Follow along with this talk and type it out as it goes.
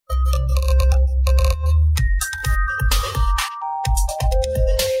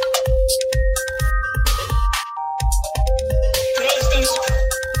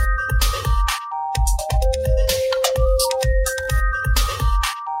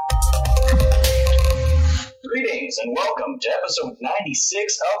Greetings and welcome to episode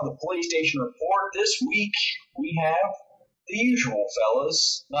 96 of the PlayStation Report. This week we have the usual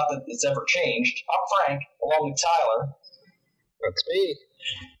fellas. Not that it's ever changed. I'm Frank, along with Tyler. That's me.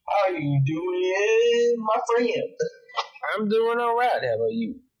 How are you doing, my friend? I'm doing all right. How about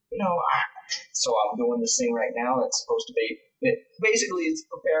you? So I'm doing this thing right now that's supposed to be... Basically, it's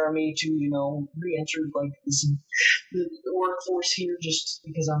preparing me to, re-enter the workforce here, just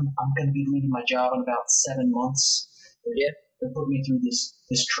because I'm going to be leaving my job in about 7 months. They put me through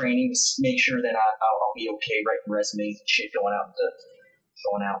this training to make sure that I'll be okay writing resumes and shit, going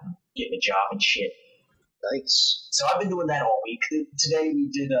out and getting a job and shit. Nice. So I've been doing that all week. Today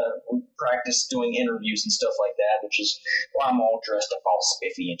we practiced doing interviews and stuff like that, which is why I'm all dressed up all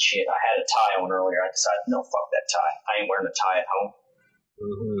spiffy and shit. I had a tie on earlier. I decided, no, fuck that tie. I ain't wearing a tie at home.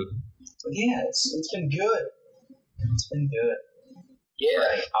 Mm-hmm. But yeah, it's been good. It's been good. Yeah.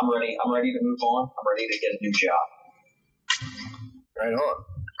 I'm ready to move on. I'm ready to get a new job. Right on.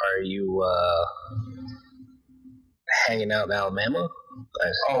 Are you hanging out in Alabama?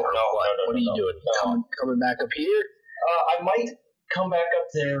 No. What are you doing? No. Coming back up here? I might come back up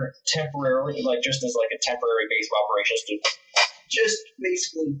there temporarily, just as a temporary base of operations to just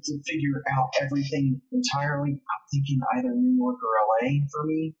basically to figure out everything entirely. I'm thinking either New York or LA for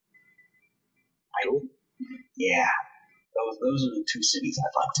me. Yeah, those are the two cities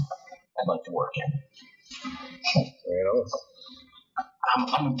I'd like to work in. Right on.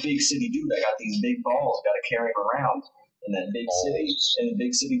 I'm a big city dude. I got these big balls. Got to carry them around in that big city, in a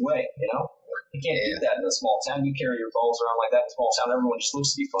big city way. You can't do that in a small town. You carry your balls around like that in a small town. Everyone just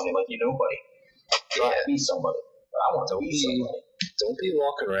looks at you funny, like you're nobody. Try to be somebody. I want to be somebody. Don't be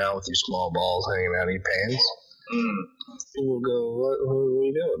walking around with your small balls hanging out of your pants. People will go, what are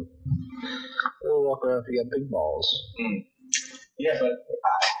you doing? We'll walk around if you got big balls. Yeah, but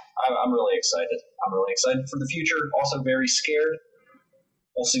I'm really excited. I'm really excited for the future. Also very scared.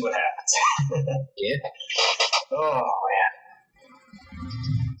 We'll see what happens. Yeah. Oh man.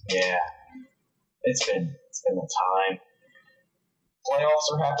 Yeah. It's been a time.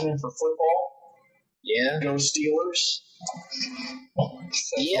 Playoffs are happening for football. Yeah. Go Steelers.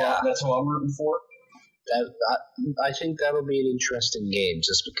 That's who I'm rooting for. I think that'll be an interesting game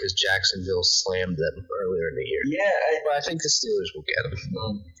just because Jacksonville slammed them earlier in the year. Yeah. But I think the Steelers will get them.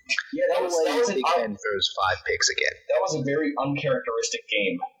 Yeah, that was Big Ben throws 5 picks again. That was a very uncharacteristic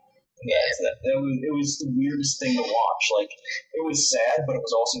game. Yeah, it was the weirdest thing to watch. It was sad, but it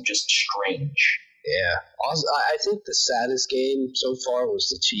was also just strange. Yeah. Also, I think the saddest game so far was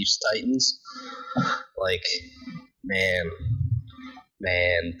the Chiefs-Titans. Man,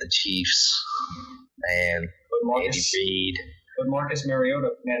 the Chiefs. Man, Andy Reid. But Marcus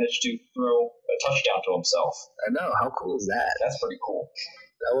Mariota managed to throw a touchdown to himself. I know. How cool is that? That's pretty cool.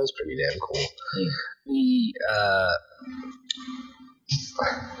 That was pretty damn cool. The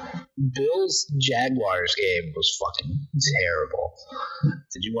Bills-Jaguars game was fucking terrible.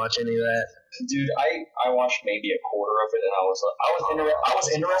 Did you watch any of that? Dude, I watched maybe a quarter of it, and I was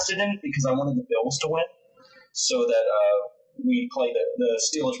interested in it because I wanted the Bills to win, so that we play the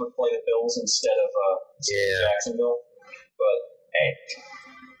Steelers would play the Bills instead of Jacksonville. But hey,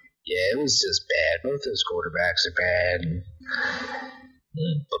 yeah, it was just bad. Both those quarterbacks are bad.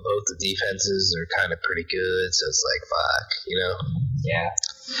 But both the defenses are kind of pretty good, so it's fuck, Yeah.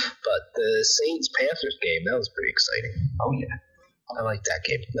 But the Saints-Panthers game, that was pretty exciting. Oh, yeah. I liked that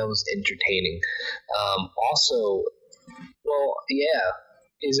game. That was entertaining.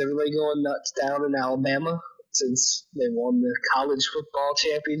 Is everybody going nuts down in Alabama since they won the college football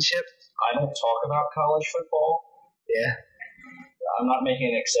championship? I don't talk about college football. Yeah. I'm not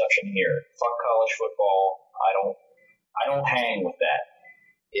making an exception here. Fuck college football. I don't hang with that.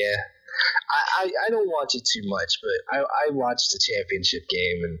 Yeah. I don't watch it too much, but I watched the championship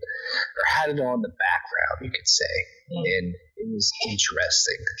game or had it on the background, you could say, and it was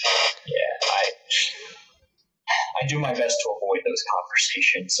interesting. Yeah, I do my best to avoid those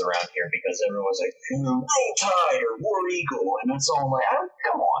conversations around here because everyone's like, Roll Tide or War Eagle, and it's all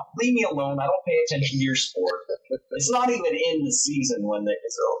come on, leave me alone. I don't pay attention to your sport. It's not even in the season when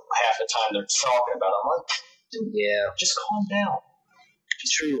it's half the time they're talking about it. I'm like, dude, just calm down.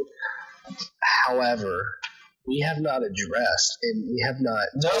 True. However, we have not addressed, and we have not...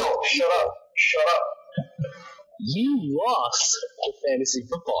 No, shut up. You lost the fantasy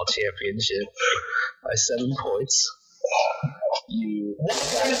football championship by 7 points. You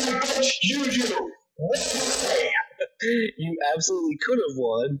absolutely could have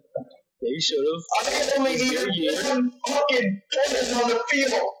won. Maybe should have. I only needed fucking players on the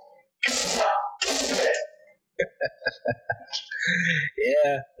field.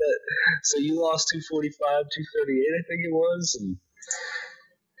 Yeah. So you lost 245, 238, I think it was, and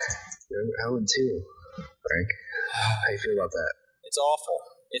you're 0-2. Frank, how you feel about that? It's awful.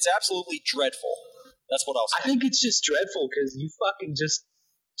 It's absolutely dreadful. That's what I'll say. I think it's just dreadful because you fucking just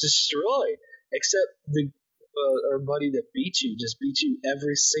destroyed. Except our buddy that beat you just beat you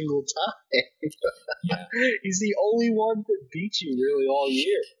every single time. Yeah. He's the only one that beat you really all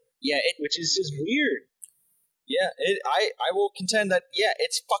year. Yeah, which is just weird. Yeah, I will contend that, yeah,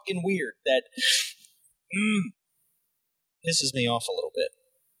 it's fucking weird. That pisses me off a little bit.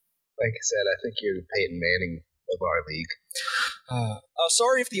 Like I said, I think you're the Peyton Manning of our league.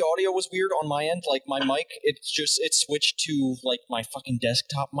 Sorry if the audio was weird on my end. Like, my mic, it switched to, like, my fucking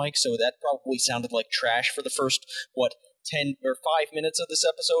desktop mic, so that probably sounded like trash for the first, 10 or 5 minutes of this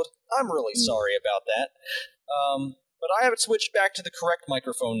episode. I'm really sorry about that. But I have it switched back to the correct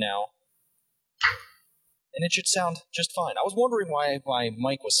microphone now. And it should sound just fine. I was wondering why my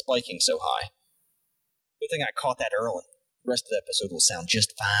mic was spiking so high. Good thing I caught that early. The rest of the episode will sound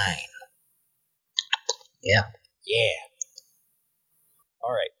just fine. Yeah. Yeah.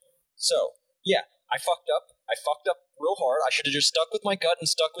 Alright. So, yeah, I fucked up. I fucked up real hard. I should have just stuck with my gut and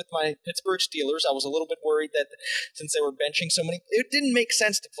stuck with my Pittsburgh Steelers. I was a little bit worried that since they were benching so many... It didn't make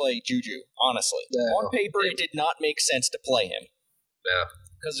sense to play Juju, honestly. No. On paper, it did not make sense to play him. No.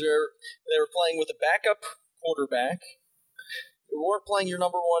 Because they were playing with a backup quarterback. You weren't playing your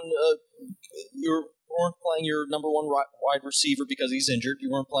number one. You weren't playing your number one wide receiver because he's injured.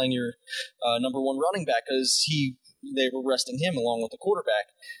 You weren't playing your number one running back because they were resting him along with the quarterback.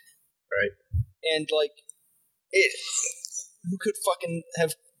 Right. And who could fucking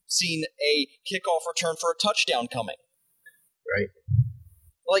have seen a kickoff return for a touchdown coming? Right.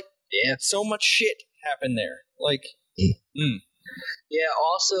 Like, yeah, so much shit happened there. Like, Yeah,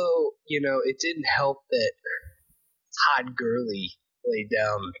 also, it didn't help that Todd Gurley laid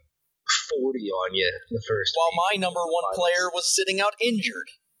down 40 on you the first while my number one player was sitting out injured.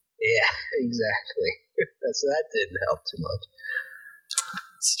 Yeah, exactly. So that didn't help too much.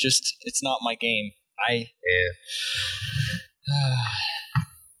 It's not my game. Yeah.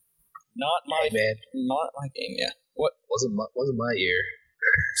 Not my man. Not my game, yeah. What? Wasn't my year.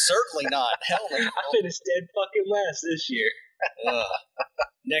 Certainly not. Hell no. I finished dead fucking last this year.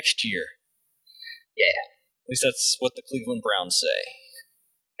 Next year. Yeah. At least that's what the Cleveland Browns say.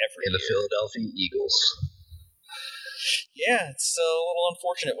 And the Philadelphia Eagles. Yeah, it's a little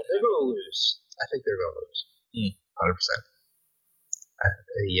unfortunate. They're going to lose. I think they're going to lose. 100%.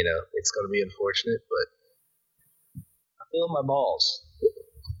 It's going to be unfortunate, but I feel in my balls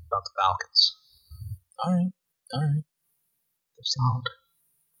about the Falcons. All right. They're solid.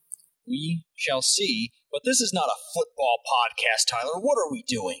 We shall see. But this is not a football podcast, Tyler. What are we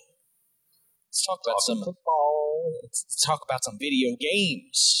doing? Let's talk about some football. Let's talk about some video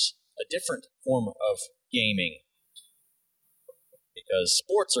games. A different form of gaming. Because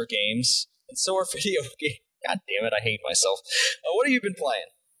sports are games, and so are video games. God damn it, I hate myself. What have you been playing?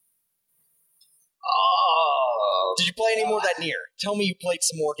 Oh. Did you play any more of that Nier? Tell me you played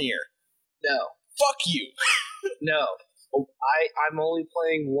some more Nier. No. Fuck you. No. I'm only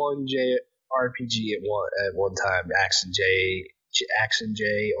playing one JRPG at one time. Action J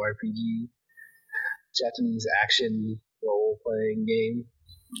RPG. Japanese action role-playing game.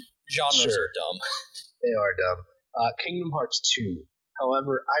 Genres are dumb. They are dumb. Kingdom Hearts 2.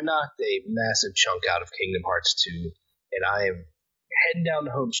 However, I knocked a massive chunk out of Kingdom Hearts 2, and I am heading down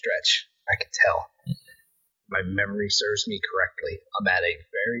the home stretch. I can tell. My memory serves me correctly. I'm at a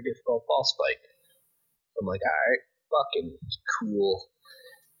very difficult boss fight. I'm like, alright, fucking cool.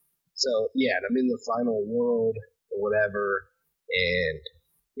 So, yeah, and I'm in the final world or whatever, and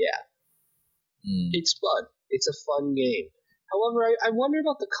yeah. It's fun. It's a fun game. However, I wonder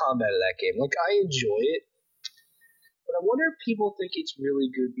about the combat of that game. Like, I enjoy it, but I wonder if people think it's really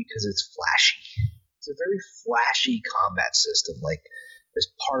good because it's flashy. It's a very flashy combat system. Like,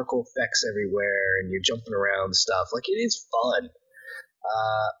 there's particle effects everywhere, and you're jumping around and stuff. Like, it is fun.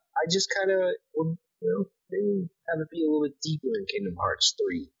 I just kind of, maybe have it be a little bit deeper in Kingdom Hearts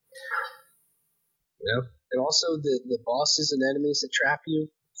 3. And also the bosses and enemies that trap you,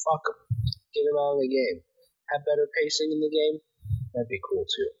 fuck them. Get them out of the game. Have better pacing in the game. That'd be cool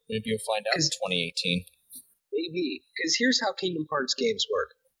too. Maybe you'll find out in 2018. Maybe. Because here's how Kingdom Hearts games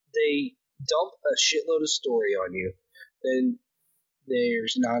work. They dump a shitload of story on you. Then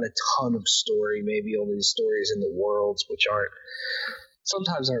there's not a ton of story. Maybe only the stories in the worlds, which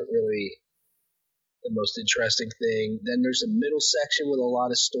sometimes aren't really the most interesting thing. Then there's a middle section with a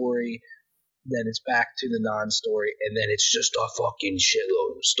lot of story. then it's back to the non-story, and then it's just a fucking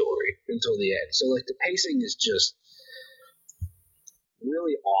shitload of story until the end. So, like, the pacing is just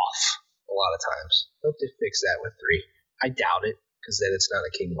really off a lot of times. Hope they fix that with 3. I doubt it, because then it's not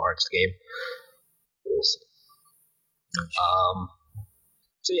a Kingdom Hearts game. We'll see.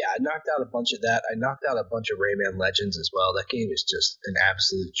 So yeah, I knocked out a bunch of that. I knocked out a bunch of Rayman Legends as well. That game is just an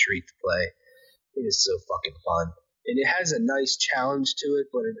absolute treat to play. It is so fucking fun. And it has a nice challenge to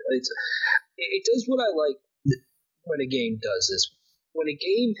it, but it does what I like when a game does this. When a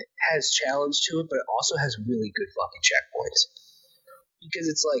game has challenge to it, but it also has really good fucking checkpoints. Because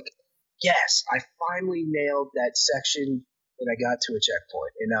it's like, yes, I finally nailed that section and I got to a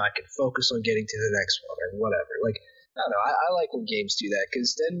checkpoint, and now I can focus on getting to the next one or whatever. Like, I don't know, I like when games do that,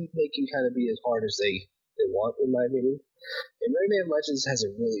 because then they can kind of be as hard as they want, in my opinion. And Rayman Legends has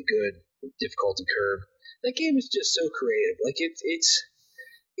a really good difficulty curve. That game is just so creative. Like, it's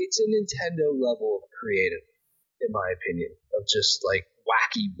a Nintendo level of creative, in my opinion, of just, like,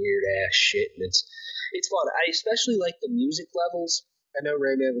 wacky, weird-ass shit, and it's fun. I especially like the music levels. I know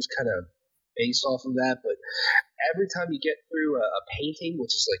Rayman was kind of based off of that, but every time you get through a painting,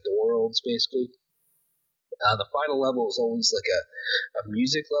 which is like the worlds, basically, the final level is always like a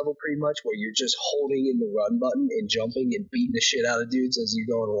music level, pretty much, where you're just holding in the run button and jumping and beating the shit out of dudes as you're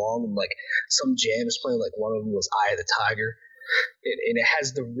going along, and like some jam is playing. Like one of them was Eye of the Tiger, and it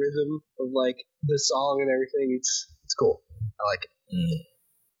has the rhythm of like the song and everything. It's cool. I like it.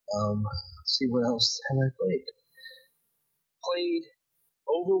 Let's see, what else have I played? Played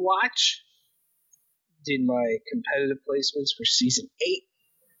Overwatch. Did my competitive placements for season 8.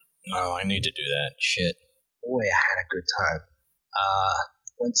 Oh, I need to do that. Shit. Boy, I had a good time.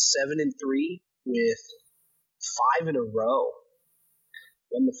 Went 7-3 with 5 in a row.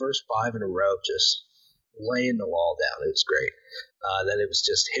 Won the first 5 in a row, just laying the wall down. It was great. Then it was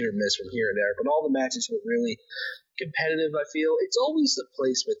just hit or miss from here and there, but all the matches were really competitive. I feel it's always the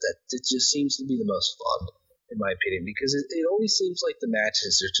placement that it just seems to be the most fun, in my opinion, because it always seems like the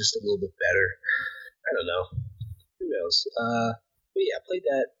matches are just a little bit better. I don't know. Who knows? But yeah, I played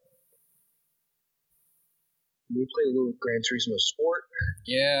that. We played a little Gran Turismo Sport.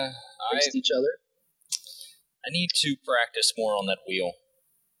 Yeah, Faced each other. I need to practice more on that wheel.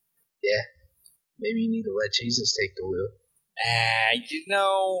 Yeah, maybe you need to let Jesus take the wheel. You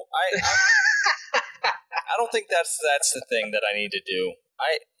know, I don't think that's the thing that I need to do.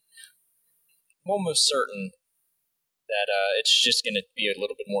 I'm almost certain that it's just going to be a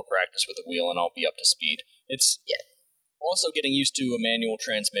little bit more practice with the wheel, and I'll be up to speed. It's also getting used to a manual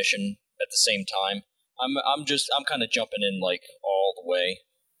transmission at the same time. I'm kind of jumping in like all the way,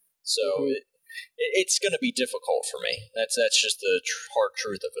 so it's going to be difficult for me. That's just the hard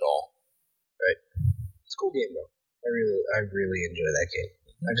truth of it all. Right. It's a cool game though. I really enjoy that game.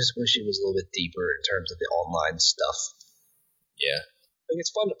 I just wish it was a little bit deeper in terms of the online stuff. Yeah. Like,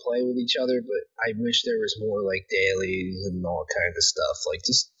 it's fun to play with each other, but I wish there was more like dailies and all kinds of stuff. Like,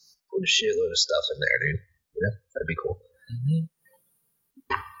 just put a shitload of stuff in there, dude. You know, that'd be cool. Mm-hmm.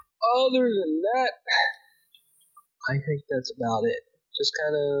 Other than that, I think that's about it. Just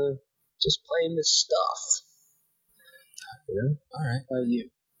kind of playing this stuff. You know? All right. How about you?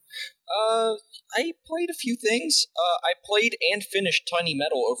 I played a few things. I played and finished Tiny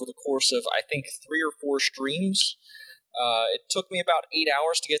Metal over the course of, I think, 3 or 4 streams. It took me about 8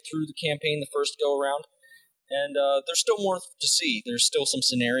 hours to get through the campaign the first go-around. And there's still more to see. There's still some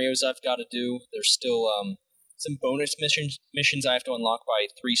scenarios I've got to do. There's still some bonus missions I have to unlock by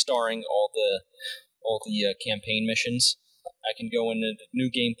 3-starring all the campaign missions. I can go into the New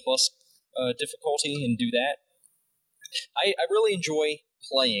Game Plus difficulty and do that. I really enjoy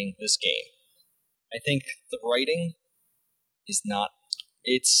playing this game. I think the writing is not...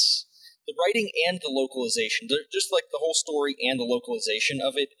 It's... The writing and the localization, just like the whole story and the localization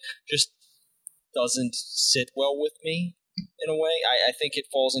of it, just doesn't sit well with me in a way. I think it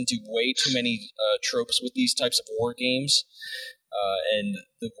falls into way too many tropes with these types of war games, and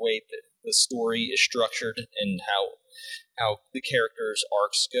the way that the story is structured and how the characters'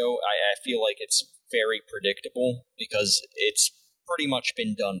 arcs go. I feel like it's very predictable because it's pretty much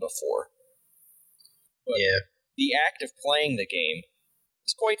been done before. But the act of playing the game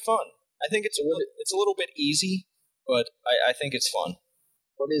is quite fun. I think it's a little bit easy, but I think it's fun.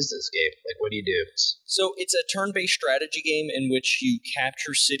 What is this game? Like, what do you do? So it's a turn-based strategy game in which you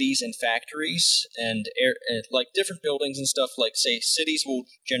capture cities and factories and like different buildings and stuff. Like, say, cities will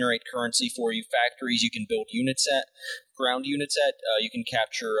generate currency for you. Factories you can build units at, ground units at. You can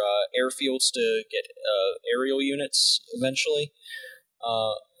capture airfields to get aerial units eventually.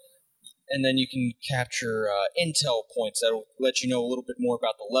 And then you can capture intel points that will let you know a little bit more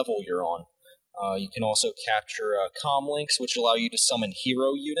about the level you're on. You can also capture comm links, which allow you to summon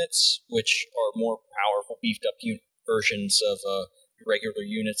hero units, which are more powerful, beefed up versions of regular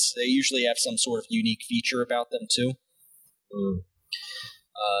units. They usually have some sort of unique feature about them too.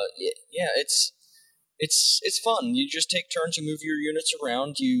 Yeah, it's fun. You just take turns. You move your units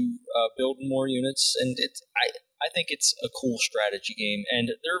around. You build more units, and I think it's a cool strategy game. And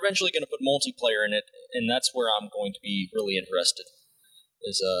they're eventually going to put multiplayer in it, and that's where I'm going to be really interested.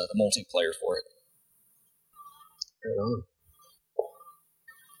 Is the multiplayer for it. Right on.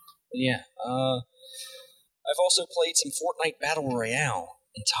 But yeah, I've also played some Fortnite Battle Royale.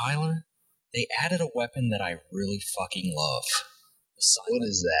 And Tyler, they added a weapon that I really fucking love. What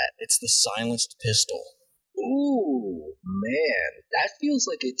is that? It's the silenced pistol. Ooh, man. That feels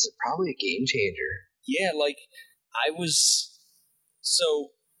like it's probably a game changer. Yeah, like,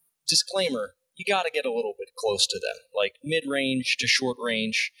 So, disclaimer, you gotta get a little bit close to them. Like, mid-range to short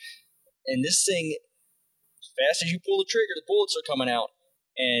range. And this thing, as fast as you pull the trigger, the bullets are coming out.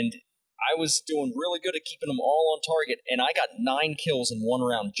 And I was doing really good at keeping them all on target, and I got 9 kills in one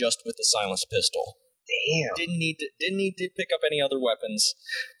round just with the silenced pistol. Damn. Didn't need to pick up any other weapons.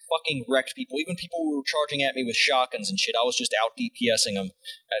 Fucking wrecked people. Even people who were charging at me with shotguns and shit, I was just out DPSing them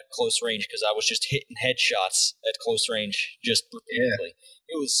at close range because I was just hitting headshots at close range just repeatedly.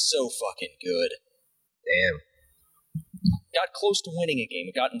 Yeah. It was so fucking good. Damn. Got close to winning a game.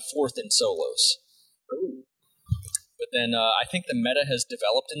 It got in 4th in solos. Ooh. But then I think the meta has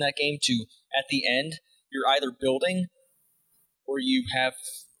developed in that game to, at the end, you're either building or you have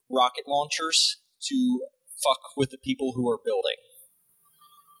rocket launchers to fuck with the people who are building.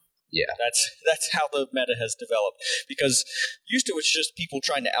 Yeah. That's how the meta has developed. Because used to it's just people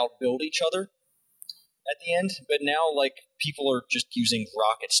trying to outbuild each other at the end, but now like people are just using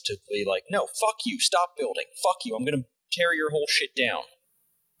rockets to be like, no, fuck you, stop building. Fuck you, I'm gonna tear your whole shit down.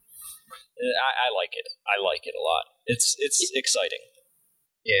 I like it. I like it a lot. It's exciting.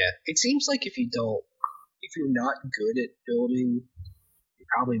 Yeah. It seems like if you're not good at building, you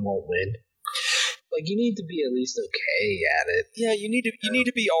probably won't win. Like, you need to be at least okay at it. Yeah, you need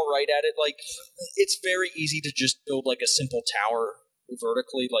to be all right at it. Like, it's very easy to just build like a simple tower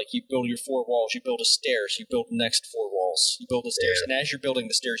vertically. Like, you build your 4 walls, you build a stairs, you build the next 4 walls, you build the stairs, and as you're building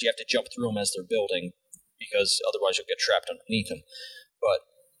the stairs, you have to jump through them as they're building because otherwise you'll get trapped underneath them. But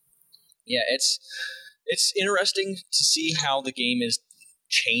yeah, it's interesting to see how the game is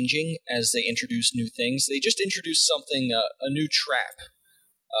changing as they introduce new things. They just introduced something, a new trap.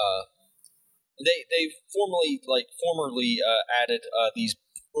 They formerly added these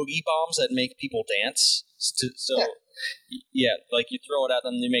boogie bombs that make people dance. Yeah, like you throw it at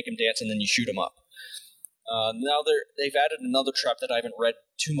them, they make them dance, and then you shoot them up. Now they've added another trap that I haven't read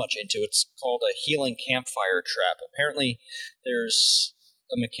too much into. It's called a healing campfire trap. Apparently, there's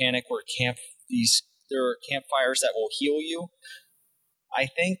a mechanic where there are campfires that will heal you. I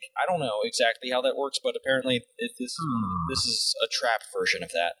don't know exactly how that works, but apparently this is a trap version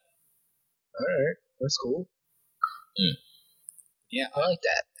of that. Alright, that's cool. Yeah. I like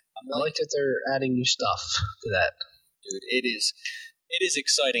that. I like that they're adding new stuff to that. Dude, it is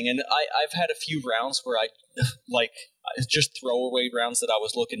exciting, and I've had a few rounds where I just throwaway rounds that I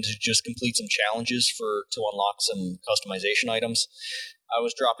was looking to just complete some challenges to unlock some customization items. I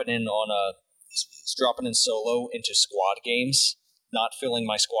was dropping in solo into squad games, not filling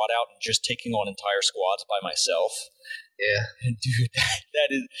my squad out and just taking on entire squads by myself. Yeah, and dude,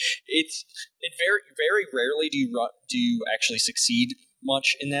 it very very rarely do you actually succeed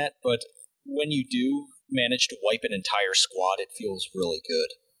much in that, but when you do manage to wipe an entire squad, it feels really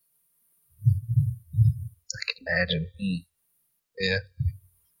good. I can imagine. Yeah.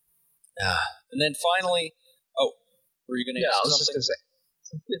 And then finally, were you going to? Yeah, ask I was something? just going to say,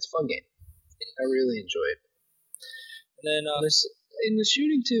 it's a fun game. I really enjoy it. And then in the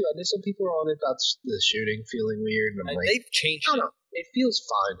shooting too, I know some people are on it about the shooting feeling weird. And they've changed it. It feels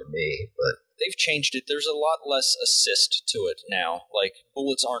fine to me, but they've changed it. There's a lot less assist to it now. Like,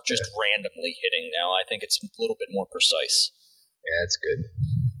 bullets aren't just randomly hitting now. I think it's a little bit more precise. Yeah, that's good.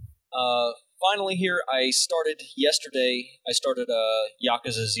 Finally here, I started Yakuza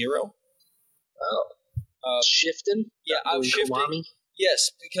 0. Oh. Shifting? Yeah, I was shifting. Kiwami?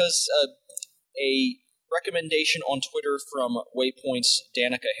 Yes, because a recommendation on Twitter from Waypoint's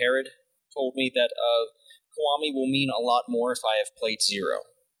Danica Herod told me that Kiwami will mean a lot more if I have played 0.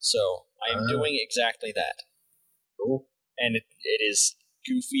 So I am doing exactly that. Cool. And it is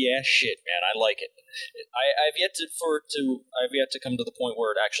goofy ass shit, man. I like it. I've yet to come to the point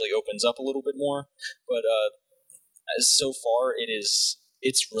where it actually opens up a little bit more, but so far it's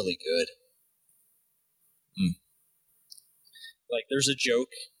really good. Like, there's a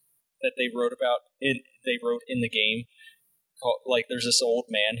joke that they wrote in the game. Like, there's this old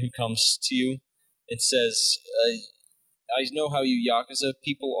man who comes to you and says, I know how you Yakuza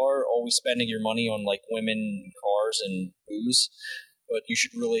people are, always spending your money on, like, women, cars, and booze, but you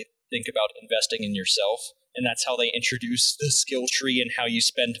should really think about investing in yourself. And that's how they introduce the skill tree and how you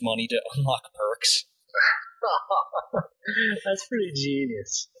spend money to unlock perks. That's pretty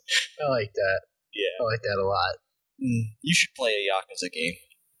genius. I like that. Yeah. I like that a lot. You should play a Yakuza game.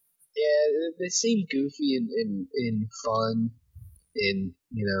 Yeah, they seem goofy and fun. And,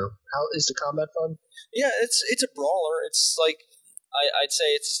 how is the combat fun? Yeah, it's a brawler. It's like, I'd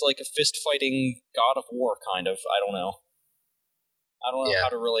say it's like a fist-fighting God of War, kind of. I don't know how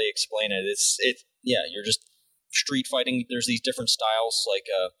to really explain it. You're just street fighting. There's these different styles. Like,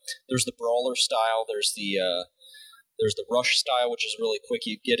 there's the brawler style. There's the rush style, which is really quick.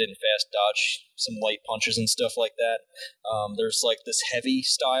 You get in fast, dodge some light punches and stuff like that. There's like this heavy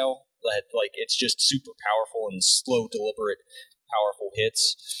style that, like, it's just super powerful and slow, deliberate, powerful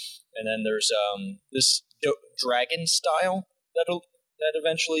hits. And then there's this dragon style that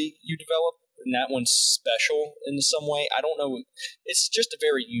eventually you develop, and that one's special in some way. I don't know. It's just a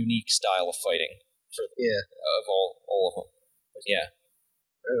very unique style of fighting of all of them. But yeah,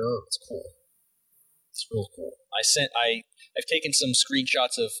 it's cool. It's real cool. I've taken some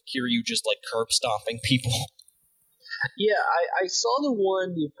screenshots of Kiryu just, like, curb stomping people. Yeah, I saw the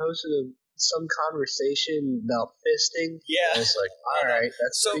one you posted of some conversation about fisting. Yeah, I was like, all right,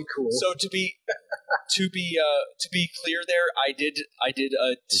 that's pretty cool. So to be clear, there, I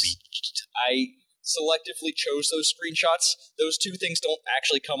selectively chose those screenshots. Those two things don't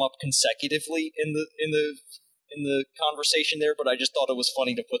actually come up consecutively in the conversation there, but I just thought it was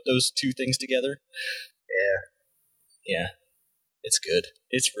funny to put those two things together. Yeah, it's good.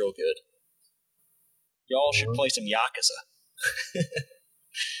 It's real good. Y'all should play some Yakuza.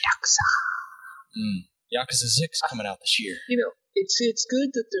 Yakuza. Yakuza 6 coming out this year. It's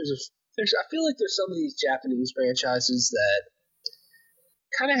good that I feel like there's some of these Japanese franchises that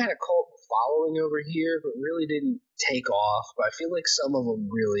kind of had a cult following over here, but really didn't take off. But I feel like some of them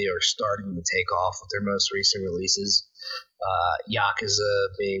really are starting to take off with their most recent releases.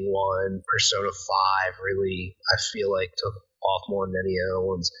 Yakuza being one, Persona 5 really, I feel like, took off more than any other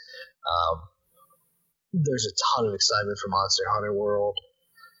ones. There's a ton of excitement for Monster Hunter World.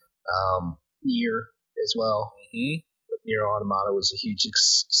 Nier as well. Mm-hmm. Nier Automata was a huge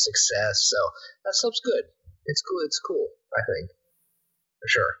success, so that stuff's good. It's cool. It's cool, I think. For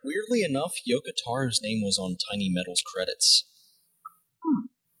sure. Weirdly enough, Yoko Taro's name was on Tiny Metal's credits.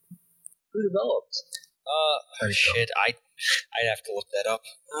 Who developed? Shit, I'd have to look that up.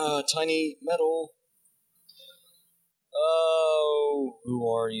 Tiny Metal. Oh, who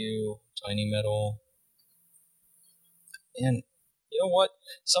are you, Tiny Metal? And you know what?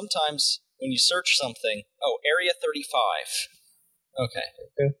 Sometimes when you search something, Area 35. Okay.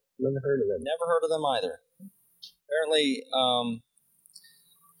 Never heard of them. Never heard of them either. Apparently,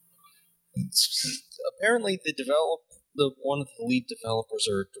 one of the lead developers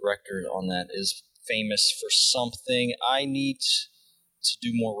or director on that is famous for something. I need to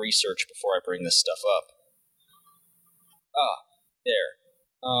do more research before I bring this stuff up. There.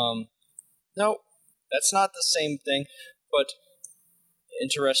 No, that's not the same thing, but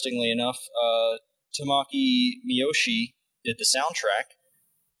interestingly enough, Tamaki Miyoshi did the soundtrack.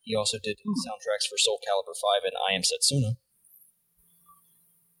 He also did soundtracks for Soul Calibur 5 and I Am Setsuna.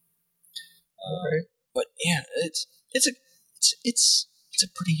 Right. But yeah, it's a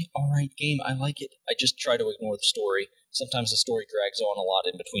pretty alright game. I like it. I just try to ignore the story. Sometimes the story drags on a lot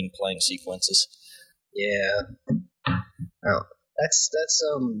in between playing sequences. Yeah. Oh, that's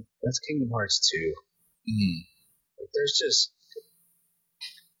Kingdom Hearts 2. Like, there's just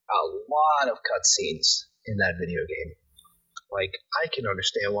a lot of cutscenes in that video game. Like, I can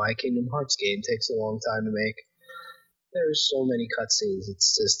understand why a Kingdom Hearts game takes a long time to make. There's so many cutscenes.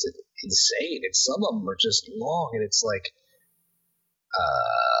 It's just insane. And some of them are just long, and it's like,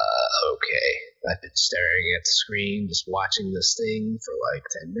 okay. I've been staring at the screen, just watching this thing for like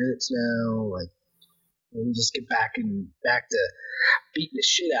 10 minutes now. Like, let me just get back to beating the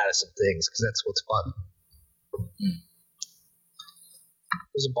shit out of some things, because that's what's fun.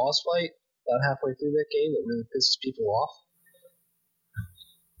 There's a boss fight about halfway through that game that really pisses people off.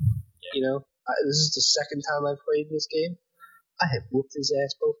 Yeah. This is the second time I've played this game. I have whooped his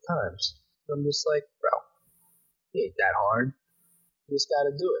ass both times. I'm just like, bro, it ain't that hard. You just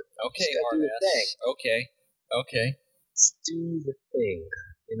gotta do it. Okay, do the thing. Okay. Let's do the thing,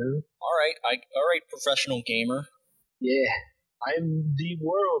 All right, professional gamer. Yeah, I'm the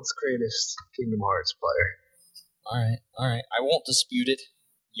world's greatest Kingdom Hearts player. All right. I won't dispute it.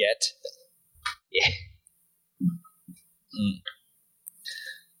 Yet. Yeah.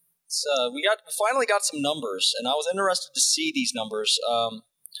 We finally got some numbers, and I was interested to see these numbers.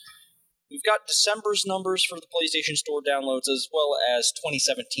 We've got December's numbers for the PlayStation Store downloads, as well as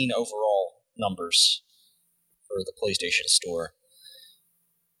 2017 overall numbers for the PlayStation Store.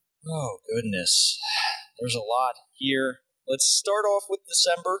 Oh, goodness. There's a lot here. Let's start off with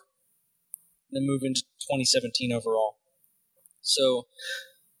December, and then move into 2017 overall. So,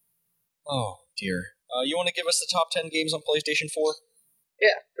 oh, dear. You want to give us the top 10 games on PlayStation 4?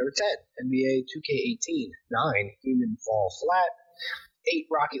 Yeah, number 10, NBA 2K18. 9, Human Fall Flat. 8,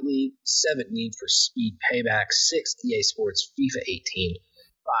 Rocket League. 7, Need for Speed Payback. 6, EA Sports FIFA 18.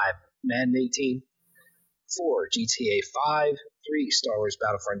 5, Madden 18. 4, GTA 5. 3, Star Wars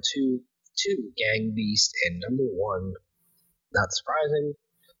Battlefront 2. 2, Gang Beast. And number 1, not surprising,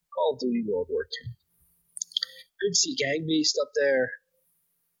 Call of Duty World War II. Good to see Gang Beast up there.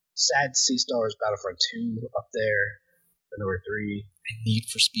 Sad to see Star Wars Battlefront 2 up there. Number 3. Need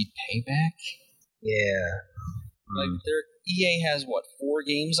for Speed Payback? Yeah. Like, EA has, 4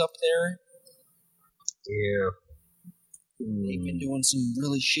 games up there? Yeah. They've been doing some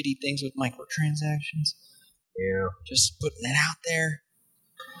really shitty things with microtransactions. Yeah. Just putting that out there.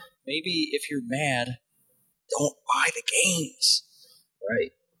 Maybe if you're mad, don't buy the games.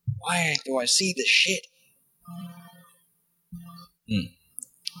 Right. Why do I see this shit?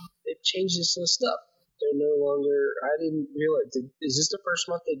 They've changed this list up. They're no longer. I didn't realize. Is this the first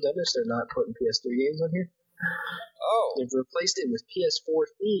month they've done this? They're not putting PS3 games on here? Oh. They've replaced it with PS4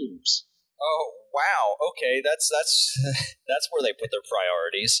 themes. Oh, wow. Okay, that's that's where they put their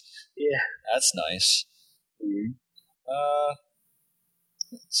priorities. Yeah. That's nice. Weird.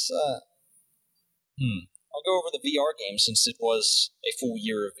 I'll go over the VR game since it was a full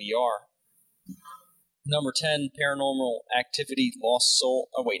year of VR. Number 10, Paranormal Activity Lost Soul.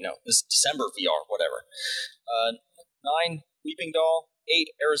 Oh, wait, no. This is December VR, whatever. 9, Weeping Doll.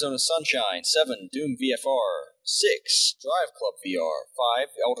 8, Arizona Sunshine. 7, Doom VFR. 6, Drive Club VR. 5,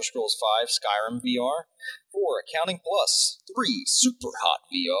 Elder Scrolls V, Skyrim VR. 4, Accounting Plus. 3, Super Hot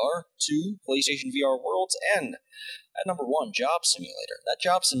VR. 2, PlayStation VR Worlds. And at number 1, Job Simulator. That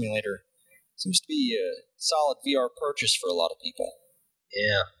Job Simulator seems to be a solid VR purchase for a lot of people.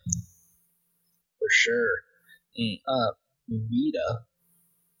 Yeah. For sure. Vita.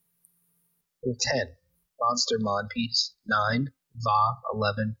 10. Monster Mod Piece. 9. Va.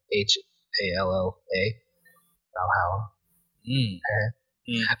 11. HALLA. Valhalla. 8.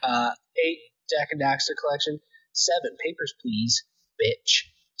 Jack and Daxter Collection. 7. Papers, Please.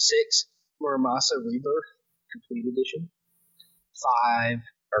 Bitch. 6. Muramasa Rebirth. Complete Edition. 5.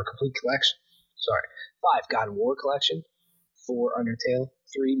 Or Complete Collection. Sorry. 5. God of War Collection. 4. Undertale.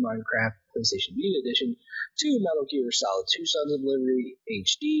 3. Minecraft PlayStation Vita Edition. 2. Metal Gear Solid 2 Sons of Liberty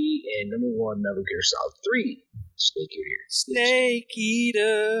HD. And number 1, Metal Gear Solid 3. Snake Eater. Snake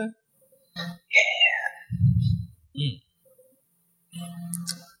Eater. Yeah.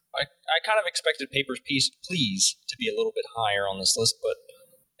 I kind of expected Papers, Please to be a little bit higher on this list, but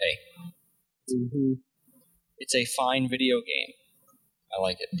hey. It's a fine video game. I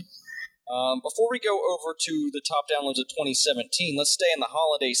like it. Before we go over to the top downloads of 2017, let's stay in the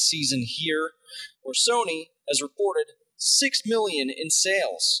holiday season here, where Sony has reported 6 million in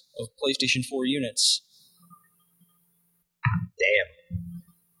sales of PlayStation 4 units. Damn.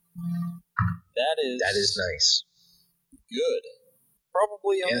 That is nice. Good.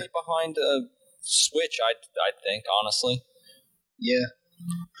 Probably only behind Switch, I'd think, honestly. Yeah,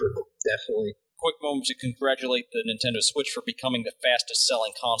 definitely. Quick moment to congratulate the Nintendo Switch for becoming the fastest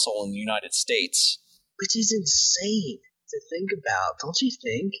selling console in the United States. Which is insane to think about, don't you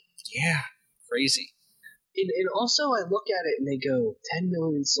think? Yeah, crazy. And also I look at it and they go 10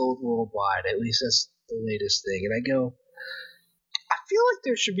 million sold worldwide, at least that's the latest thing. And I go, I feel like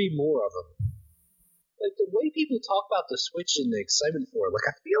there should be more of them. Like the way people talk about the Switch and the excitement for it, like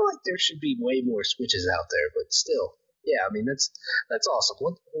I feel like there should be way more Switches out there, but still. Yeah, I mean that's awesome.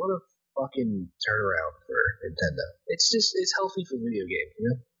 What a fucking turnaround for Nintendo. It's healthy for video games, you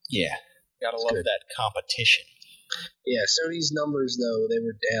know? Yeah. Gotta love that competition. Yeah, Sony's numbers though, they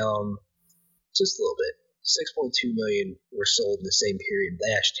were down just a little bit. 6.2 million were sold in the same period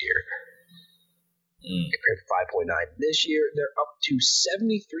last year. Compared to 5.9 this year. They're up to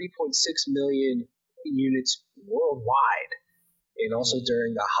 73.6 million units worldwide. And also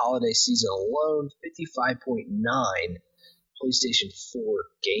during the holiday season alone, 55.9 PlayStation 4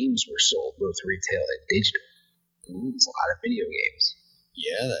 games were sold, both retail and digital. It's a lot of video games.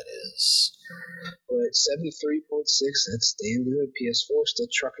 Yeah, that is. But 73.6, that's damn good. PS4 still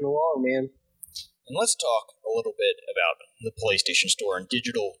trucking along, man. And let's talk a little bit about the PlayStation Store and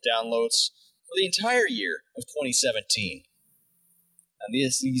digital downloads for the entire year of 2017. And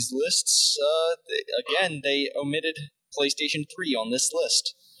these lists, they omitted PlayStation 3 on this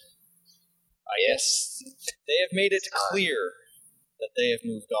list. I guess they have made it clear that they have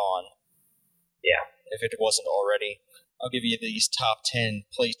moved on. Yeah. If it wasn't already. I'll give you these top 10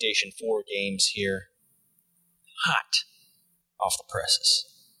 PlayStation 4 games here. Hot off the presses.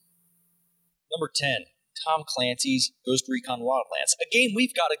 Number 10, Tom Clancy's Ghost Recon Wildlands, a game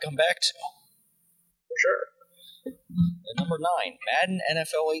we've got to come back to. For sure. And number 9, Madden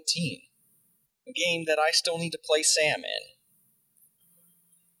NFL 18, a game that I still need to play Sam in.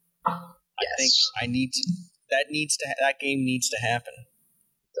 Yes. I think that game needs to happen.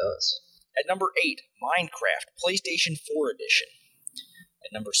 It does. At number 8, Minecraft PlayStation 4 Edition.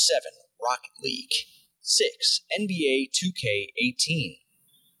 At number 7, Rocket League. 6, NBA 2K18.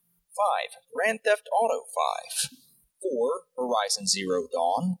 5, Grand Theft Auto 5. 4, Horizon Zero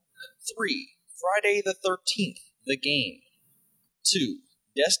Dawn. 3, Friday the 13th, the game. 2,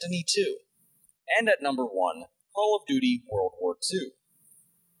 Destiny 2. And at number 1, Call of Duty World War II.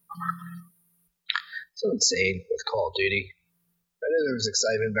 So insane with Call of Duty. I know there was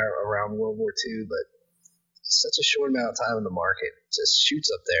excitement around World War II, but it's such a short amount of time in the market. It just shoots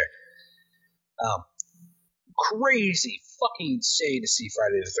up there. Crazy, fucking insane to see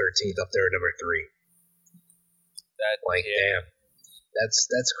Friday the 13th up there at number 3. Damn.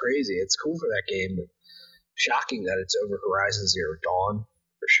 That's crazy. It's cool for that game, but shocking that it's over Horizon Zero Dawn,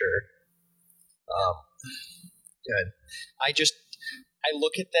 for sure. Good. I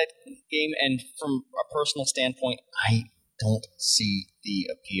look at that game, and from a personal standpoint, I don't see the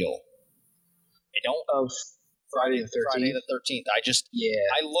appeal. I don't. Of Friday the 13th? Friday the 13th.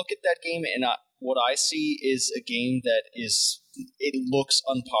 I look at that game, and what I see is a game that it looks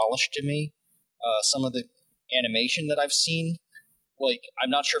unpolished to me. Some of the animation that I've seen, I'm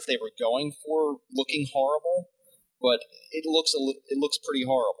not sure if they were going for looking horrible, but it looks pretty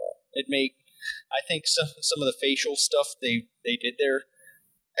horrible. I think some of the facial stuff they did there,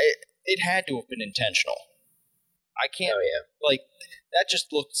 it had to have been intentional. I can't. Oh yeah. That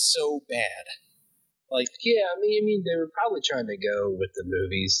just looked so bad. Yeah, I mean, they were probably trying to go with the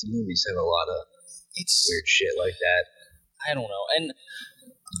movies. The movies have a lot of weird shit like that. I don't know, and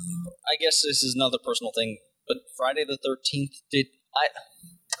I guess this is another personal thing, but Friday the 13th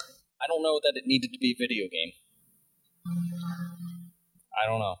I don't know that it needed to be a video game. I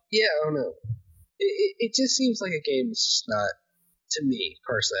don't know. Yeah, I don't know. It just seems like a game that's just not, to me,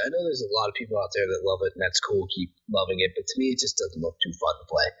 personally. I know there's a lot of people out there that love it, and that's cool, keep loving it, but to me, it just doesn't look too fun to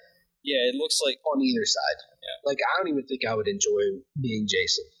play. Yeah, it looks like... On either side. Yeah. I don't even think I would enjoy being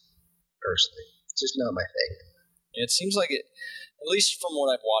Jason, personally. It's just not my thing. It seems like it, at least from what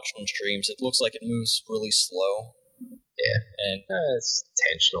I've watched on streams, it looks like it moves really slow. Yeah. And it's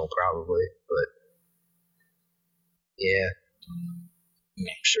intentional, probably, but... Yeah.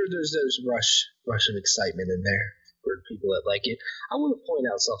 I'm sure there's those rush of excitement in there for people that like it. I want to point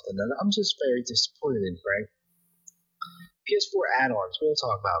out something that I'm just very disappointed in, Frank. PS4 add-ons, we don't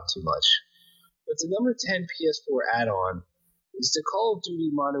talk about them too much. But the number 10 PS4 add-on is the Call of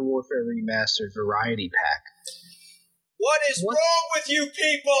Duty Modern Warfare Remastered Variety Pack. What is wrong with you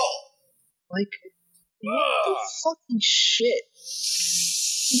people? What the fucking shit?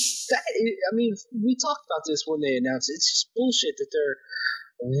 We talked about this when they announced it. It's just bullshit that they're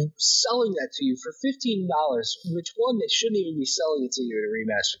selling that to you for $15, which, one, they shouldn't even be selling it to you in a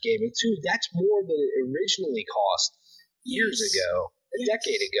remastered game, and two, that's more than it originally cost years ago, a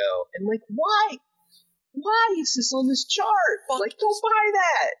decade ago. And why? Why is this on this chart? Don't buy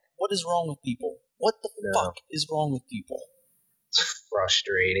that. What is wrong with people? What the fuck is wrong with people? It's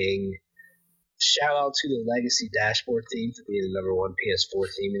frustrating. Shout out to the Legacy Dashboard theme for being the number 1 PS4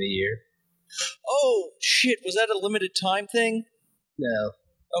 theme of the year. Oh, shit. Was that a limited time thing? No.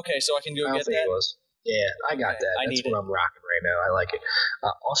 Okay, so I can go get that? I don't think it was. Yeah, I got that. That's what I'm rocking right now. I like it.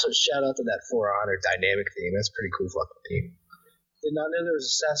 Also, shout out to that For Honor dynamic theme. That's a pretty cool fucking theme. Did not know there was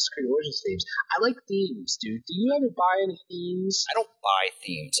Assassin's Creed Origins themes. I like themes, dude. Do you ever buy any themes? I don't buy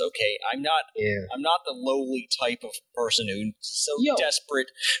themes, okay? I'm not the lowly type of person who's so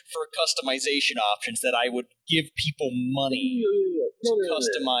desperate for customization options that I would give people money to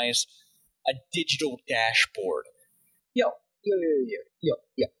customize a digital dashboard.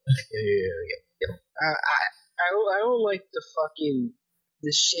 I don't like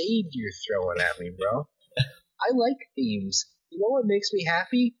the shade you're throwing at me, bro. I like themes. You know what makes me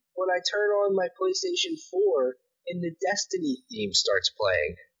happy? When I turn on my PlayStation 4 and the Destiny theme starts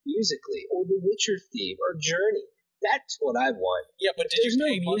playing musically, or the Witcher theme, or Journey. That's what I want. Yeah, but did you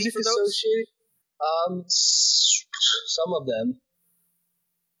pay money for those? Associated, some of them.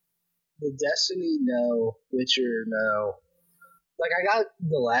 The Destiny, no. Witcher, no. Like, I got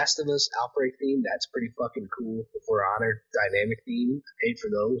the Last of Us Outbreak theme. That's pretty fucking cool. The For Honor dynamic theme. I paid for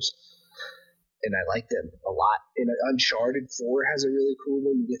those. And I like them a lot. And Uncharted 4 has a really cool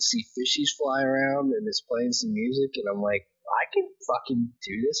one. You get to see fishies fly around and it's playing some music. And I'm like, I can fucking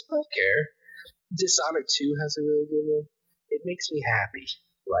do this. I don't care. Dishonored 2 has a really good one. It makes me happy.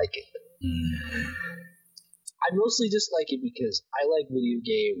 Like it. I mostly just like it because I like video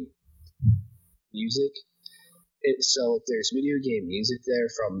game music. So if there's video game music there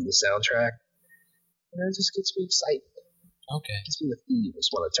from the soundtrack, it just gets me excited. Okay. It gives me the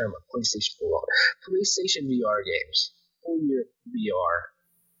feels when I turn my PlayStation 4 on. PlayStation VR games. Full year VR.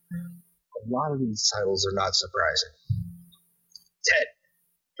 A lot of these titles are not surprising. 10.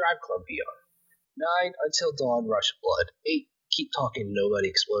 Drive Club VR. 9. Until Dawn Rush of Blood. 8. Keep Talking Nobody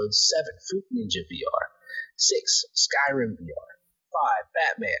Explodes. 7. Fruit Ninja VR. 6. Skyrim VR. 5.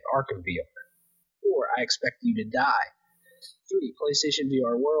 Batman Arkham VR. 4. I Expect You to Die. 3. PlayStation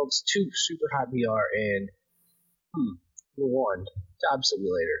VR Worlds. 2. Super Hot VR. And 1. Job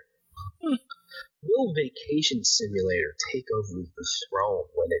Simulator. Will Vacation Simulator take over the throne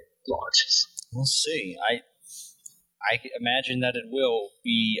when it launches? We'll see. I imagine that it will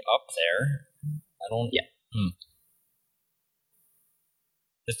be up there. I don't. Yeah.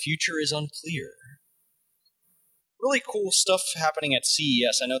 The future is unclear. Really cool stuff happening at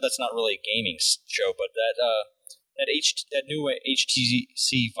CES. I know that's not really a gaming show, but that new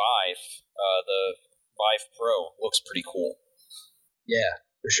HTC Vive, the Vive Pro, looks pretty cool. Yeah,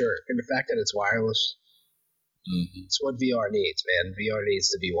 for sure. And the fact that it's wireless, it's what VR needs, man. VR needs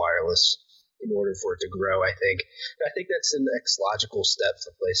to be wireless in order for it to grow, I think. And I think that's the next logical step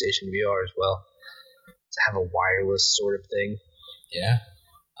for PlayStation VR as well, to have a wireless sort of thing. Yeah.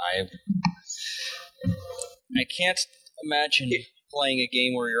 I can't imagine playing a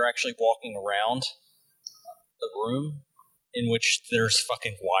game where you're actually walking around the room in which there's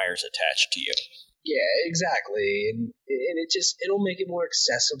fucking wires attached to you. Yeah, exactly. And it'll make it more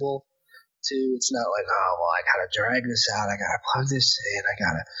accessible too. It's not like, oh, well, I gotta drag this out, I gotta plug this in, I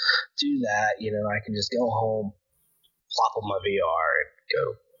gotta do that. I can just go home, plop on my VR, and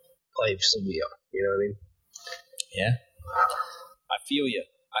go play some VR. You know what I mean? Yeah. I feel you,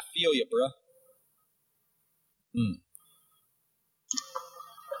 bruh.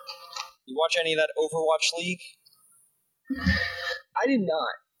 You watch any of that Overwatch League? I did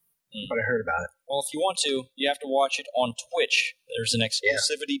not, but I heard about it. Well, if you want to, you have to watch it on Twitch. There's an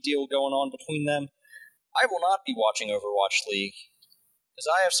exclusivity deal going on between them. I will not be watching Overwatch League, because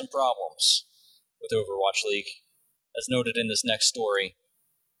I have some problems with Overwatch League, as noted in this next story.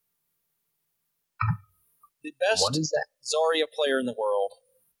 The best Zarya player in the world,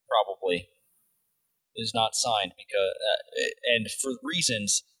 probably, is not signed because, and for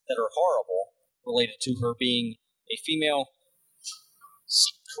reasons that are horrible, related to her being a female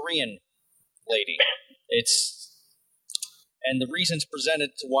Korean lady. And the reasons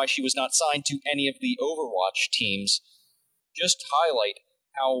presented to why she was not signed to any of the Overwatch teams just highlight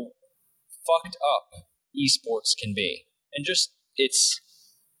how fucked up esports can be. And just, it's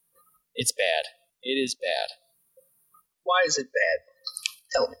bad. It is bad. Why is it bad?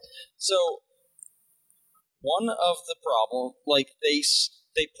 Tell me. So, one of the problem, they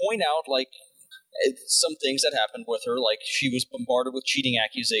point out, some things that happened with her, like she was bombarded with cheating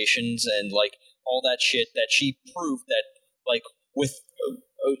accusations and, all that shit that she proved that,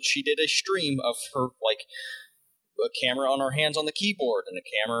 she did a stream of her, a camera on her hands on the keyboard and a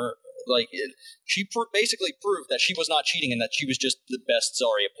camera, she basically proved that she was not cheating and that she was just the best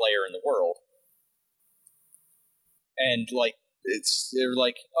Zarya player in the world. And, they're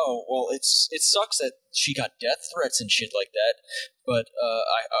like, oh, well, it sucks that she got death threats and shit like that, but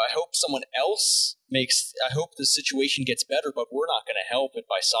I hope someone else I hope the situation gets better, but we're not going to help it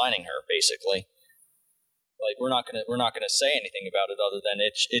by signing her, basically. We're not gonna say anything about it other than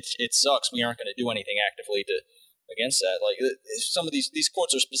it sucks. We aren't gonna do anything actively against that. Some of these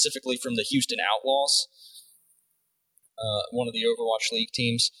quotes are specifically from the Houston Outlaws, one of the Overwatch League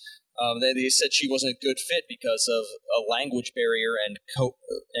teams. They said she wasn't a good fit because of a language barrier and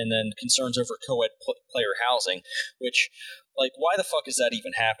then concerns over co-ed player housing. Which, why the fuck is that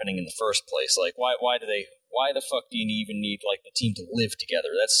even happening in the first place? Why the fuck do you even need the team to live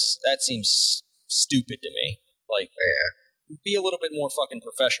together? That seems stupid to me. Be a little bit more fucking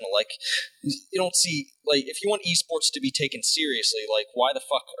professional. You don't see, if you want esports to be taken seriously, why the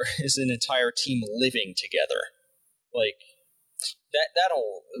fuck is an entire team living together? That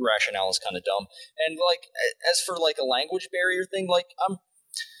whole rationale is kind of dumb. And as for a language barrier thing, I'm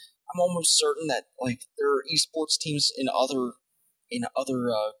I'm almost certain that like there are esports teams in other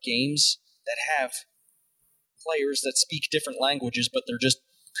games that have players that speak different languages, but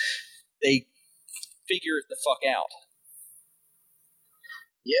they figure it the fuck out.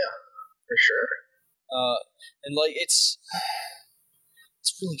 Yeah, for sure. And like it's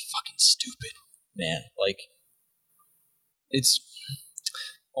really fucking stupid, man. Like it's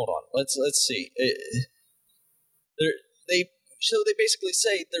hold on, let's see. They basically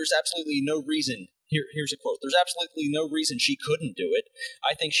say there's absolutely no reason. Here's a quote. There's absolutely no reason she couldn't do it.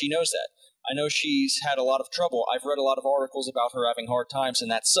 I think she knows that. I know she's had a lot of trouble. I've read a lot of articles about her having hard times, and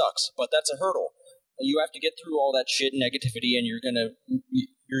that sucks. But that's a hurdle. You have to get through all that shit and negativity, and you're gonna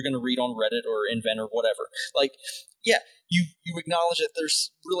read on Reddit or Invent or whatever. Like, yeah, you acknowledge that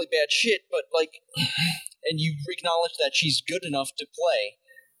there's really bad shit, but like, and you acknowledge that she's good enough to play,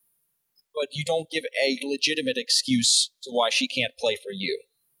 but you don't give a legitimate excuse to why she can't play for you.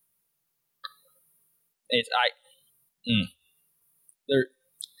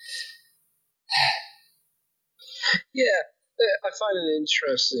 Yeah, I find it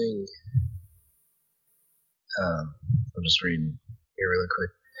interesting. I'm just reading here really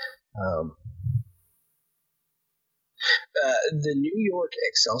quick. The New York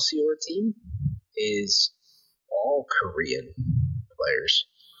Excelsior team is all Korean players,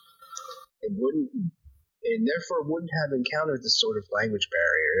 and therefore wouldn't have encountered the sort of language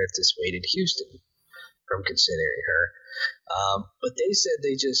barrier that dissuaded Houston from considering her. But they said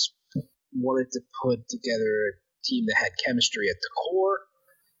they just wanted to put together a team that had chemistry at the core.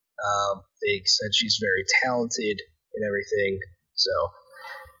 They said she's very talented and everything. So,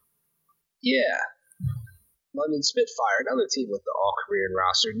 yeah. London Spitfire, another team with the all-Korean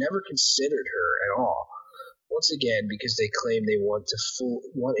roster, never considered her at all. Once again, because they claim they want a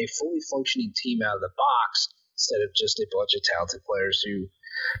fully functioning team out of the box instead of just a bunch of talented players who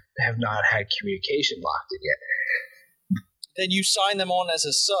have not had communication locked in yet. Then you sign them on as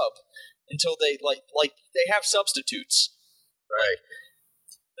a sub until they like they have substitutes. Right.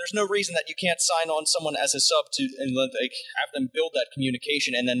 There's no reason that you can't sign on someone as a sub to and like have them build that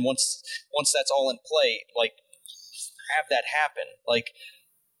communication, and then once that's all in play, like have that happen. Like,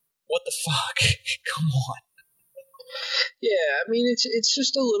 what the fuck? Come on. Yeah, I mean it's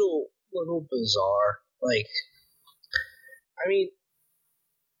just a little bizarre. Like, I mean,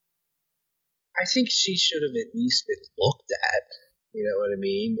 I think she should have at least been looked at. You know what I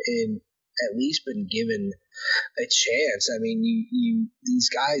mean? And at least been given a chance. I mean, you these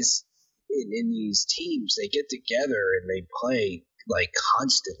guys in these teams, they get together and they play like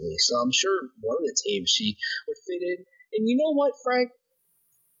constantly. So I'm sure one of the teams she would fit in. And you know what, Frank?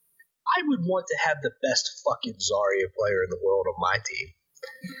 I would want to have the best fucking Zarya player in the world on my team.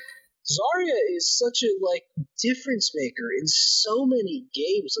 Zarya is such a like difference maker in so many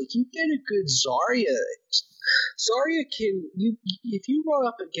games. Like, you get a good Zarya. Zarya can if you run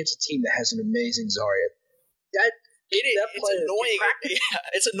up against a team that has an amazing Zarya, it's annoying.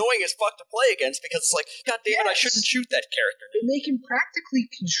 It's annoying as fuck to play against because it's like, God damn it, I shouldn't shoot that character. And they can practically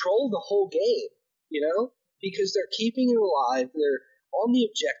control the whole game, you know, because they're keeping it alive. They're on the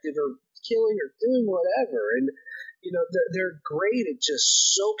objective or killing or doing whatever, and you know they're great at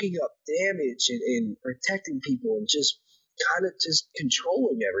just soaking up damage and protecting people and just kind of just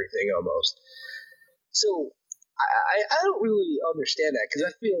controlling everything almost. So I don't really understand that, because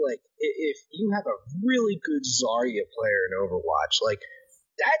I feel like if you have a really good Zarya player in Overwatch, like,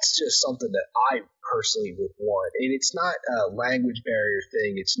 that's just something that I personally would want. And it's not a language barrier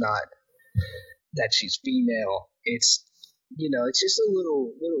thing. It's not that she's female. It's, you know, it's just a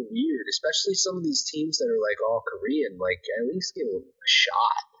little weird, especially some of these teams that are like all Korean. Like, at least give them a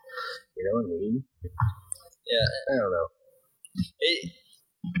shot. You know what I mean? Yeah. I don't know.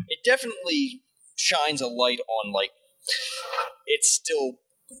 It definitely shines a light on, like, it's still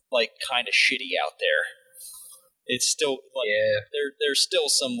like kind of shitty out there. It's still like there's still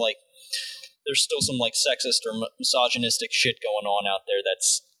some sexist or misogynistic shit going on out there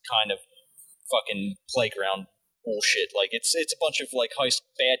that's kind of fucking playground bullshit. Like, it's a bunch of like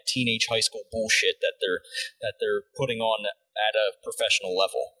bad teenage high school bullshit that they're putting on at a professional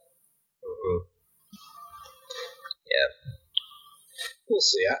level. Mm-hmm. Yeah. We'll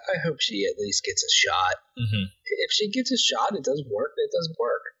see. I hope she at least gets a shot. Mm-hmm. If she gets a shot, it doesn't work. It doesn't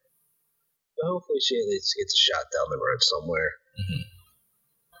work. But hopefully she at least gets a shot down the road somewhere. Mm-hmm.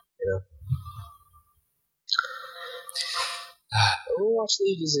 You know? Overwatch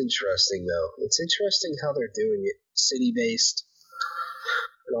League is interesting, though. It's interesting how they're doing it. City-based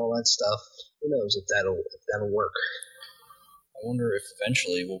and all that stuff. Who knows if that'll work. I wonder if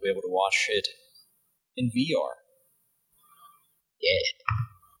eventually we'll be able to watch it in VR. Yeah.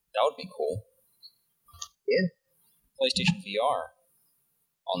 That be cool. Yeah. PlayStation VR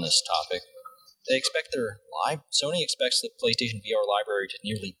on this topic. They expect Sony expects the PlayStation VR library to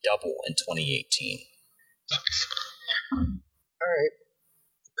nearly double in 2018. All right.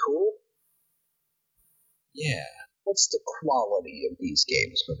 Cool. Yeah. What's the quality of these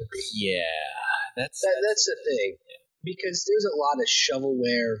games going to be? Yeah. That's the thing. Yeah. Because there's a lot of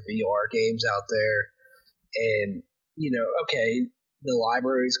shovelware VR games out there. And, okay, the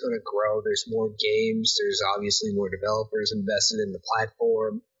library is going to grow. There's more games. There's obviously more developers invested in the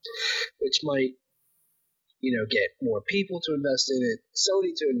platform, which might, get more people to invest in it,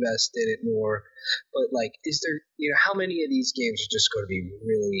 Sony to invest in it more. But, is there, how many of these games are just going to be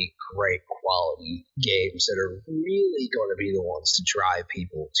really great quality games that are really going to be the ones to drive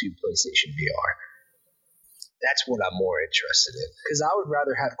people to PlayStation VR? That's what I'm more interested in. Because I would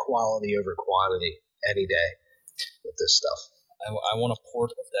rather have quality over quantity any day with this stuff. I want a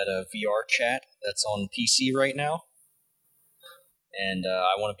port of that VR chat that's on PC right now. And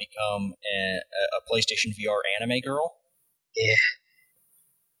I want to become a PlayStation VR anime girl. Yeah.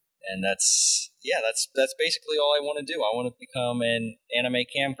 And that's basically all I want to do. I want to become an anime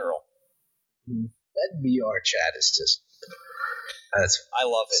cam girl. That VR chat is just... I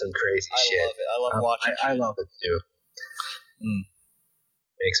love it. Some crazy shit. I love it. I love watching I love it too.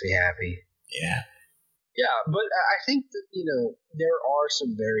 Makes me happy. Yeah. Yeah, but I think that, there are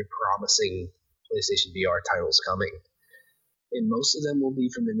some very promising PlayStation VR titles coming. And most of them will be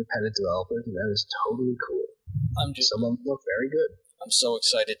from independent developers, and that is totally cool. Some of them look very good. I'm so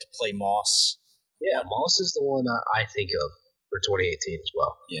excited to play Moss. Yeah, Moss is the one I think of for 2018 as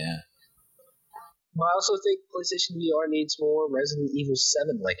well. Yeah. But I also think PlayStation VR needs more Resident Evil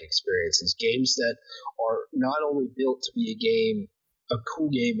 7-like experiences. Games that are not only built to be a cool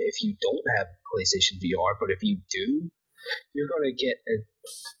game if you don't have PlayStation VR, but if you do, you're going to get a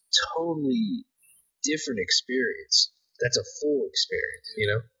totally different experience. That's a full experience,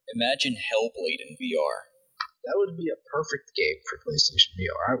 Imagine Hellblade in VR. That would be a perfect game for PlayStation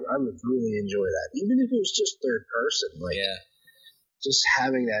VR. I would really enjoy that. Even if it was just third person. Yeah. Just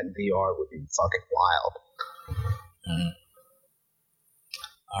having that in VR would be fucking wild. Mm.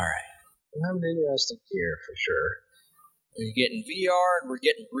 All right. We'll have an interesting year for sure. We're getting VR and we're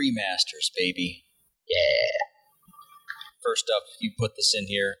getting remasters, baby. Yeah. First up, you put this in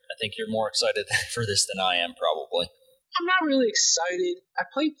here. I think you're more excited for this than I am, probably. I'm not really excited. I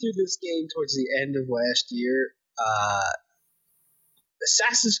played through this game towards the end of last year.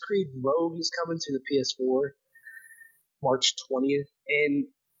 Assassin's Creed Rogue is coming to the PS4 March 20th. And,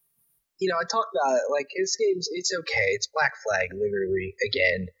 I talked about it. This game's, it's okay. It's Black Flag, literally,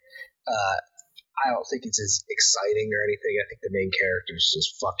 again. I don't think it's as exciting or anything. I think the main character is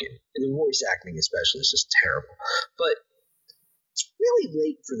just fucking... The voice acting especially is just terrible. But it's really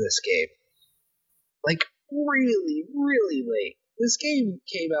late for this game. Really, really late. This game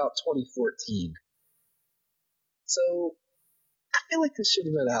came out 2014. So, I feel like this should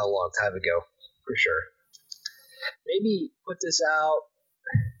have been out a long time ago, for sure. Maybe put this out...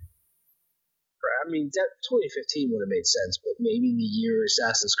 2015 would have made sense, but maybe the year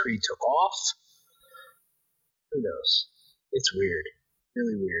Assassin's Creed took off? Who knows? It's weird.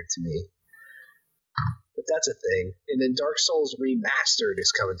 Really weird to me. But that's a thing. And then Dark Souls Remastered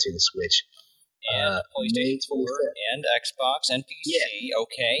is coming to the Switch. And PlayStation 4 and Xbox and PC. Yeah.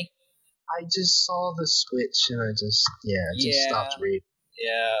 Okay. I just saw the Switch and I just stopped reading.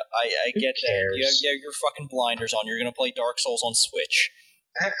 Yeah, I get cares? that. You have your fucking blinders on. You're going to play Dark Souls on Switch.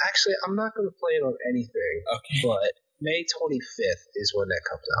 Actually, I'm not going to play it on anything. Okay. But May 25th is when that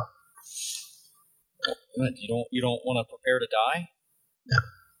comes out. What, you don't want to prepare to die? No.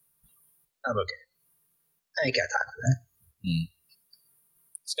 I'm okay. I ain't got time for that.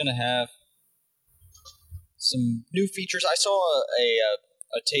 It's going to have some new features. I saw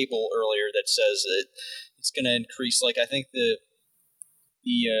a table earlier that says that it's going to increase, I think the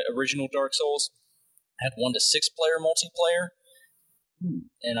original Dark Souls had 1 to 6 player multiplayer,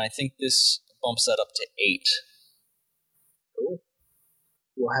 and I think this bumps that up to 8. Cool.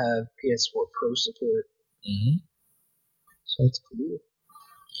 We'll have PS4 Pro support. So that's cool.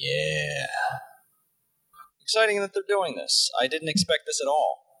 Yeah. Exciting that they're doing this. I didn't expect this at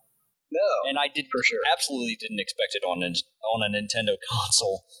all. No. And I did for sure. Absolutely didn't expect it on a Nintendo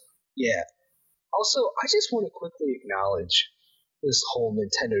console. Yeah. Also, I just want to quickly acknowledge this whole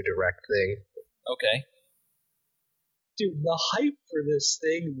Nintendo Direct thing. Okay. Dude, the hype for this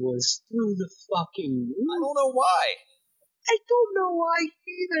thing was through the fucking roof. I don't know why. I don't know why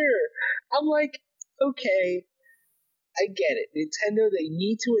either. I'm like, okay, I get it. Nintendo, they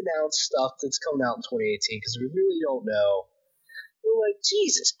need to announce stuff that's coming out in 2018 because we really don't know. We're like,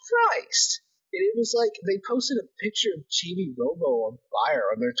 Jesus Christ. And it was like they posted a picture of Chibi Robo on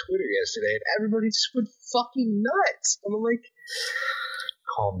fire on their Twitter yesterday, and everybody just went fucking nuts. And I'm like,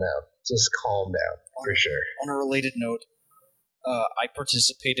 calm down. Just calm down, for sure. On a related note, I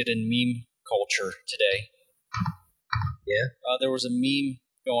participated in meme culture today. Yeah? There was a meme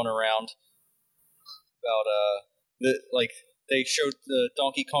going around about they showed the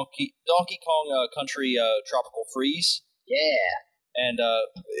Donkey Kong Country Tropical Freeze. Yeah. And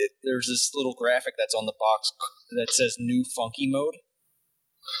there's this little graphic that's on the box that says "New Funky Mode,"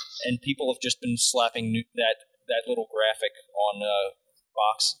 and people have just been slapping that little graphic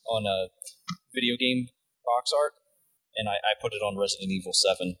on a video game box art, and I put it on Resident Evil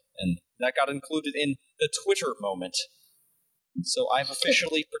 7, and that got included in the Twitter moment. So I've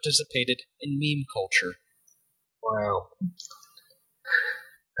officially participated in meme culture. Wow.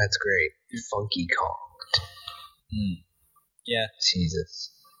 That's great. Funky Kong. Yeah.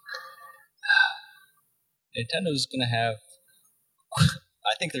 Jesus. Nintendo's going to have...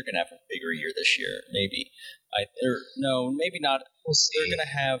 I think they're going to have a bigger year this year, maybe. Maybe not. We'll see. They're going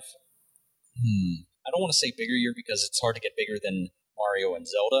to have... I don't want to say bigger year because it's hard to get bigger than Mario and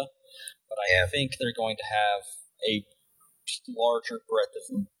Zelda, but I think they're going to have a larger breadth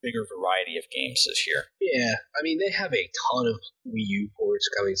of bigger variety of games this year. Yeah, I mean, they have a ton of Wii U ports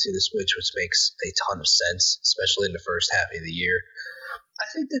coming to the Switch, which makes a ton of sense, especially in the first half of the year. I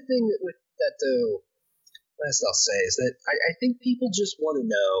think the thing with that, though, last I'll say, is that I think people just want to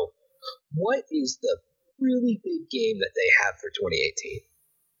know what is the really big game that they have for 2018.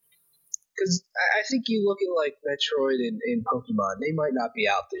 Because I think you look at, like, Metroid and Pokemon, they might not be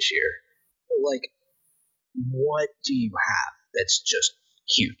out this year, but, like, what do you have that's just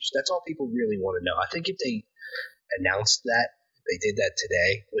huge? That's all people really want to know. I think if they announced that, if they did that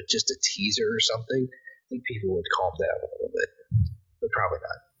today with just a teaser or something, I think people would calm down a little bit. But probably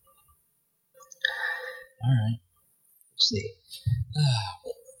not. All right. We'll see.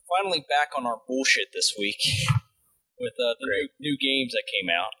 Finally back on our bullshit this week with the new games that came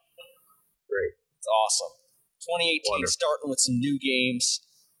out. Great. It's awesome. 2018 Wonderful. Starting with some new games.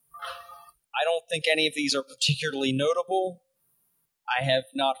 I don't think any of these are particularly notable. I have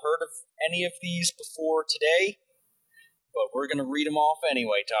not heard of any of these before today, but we're going to read them off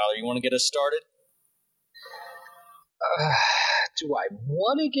anyway, Tyler. You want to get us started? Do I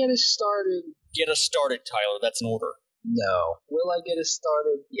want to get us started? Get us started, Tyler. That's an order. No. Will I get us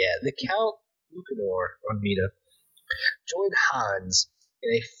started? Yeah, the Count Lucanor on Vita joined Hans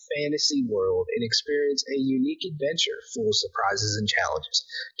in a fantasy world and experience a unique adventure full of surprises and challenges.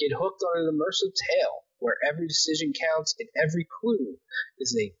 Get hooked on an immersive tale where every decision counts and every clue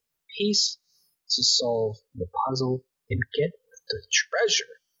is a piece to solve the puzzle and get the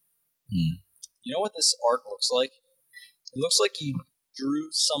treasure. You know what this art looks like? It looks like he drew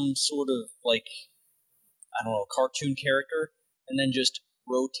some sort of, like, I don't know, cartoon character and then just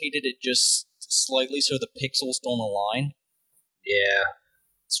rotated it just slightly so the pixels don't align. Yeah.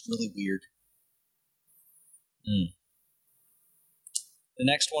 It's really weird. The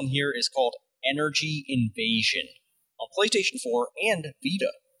next one here is called Energy Invasion on PlayStation 4 and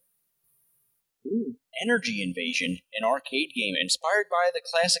Vita. Ooh. Energy Invasion, an arcade game inspired by the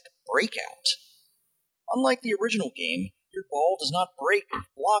classic Breakout. Unlike the original game, your ball does not break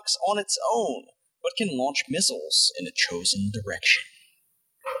blocks on its own, but can launch missiles in a chosen direction.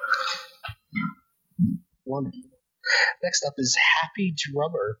 Wonderful. Next up is Happy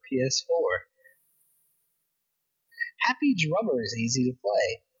Drummer PS4. Happy Drummer is easy to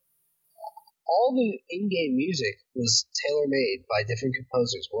play. All the in-game music was tailor-made by different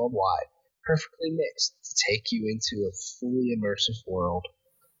composers worldwide, perfectly mixed to take you into a fully immersive world.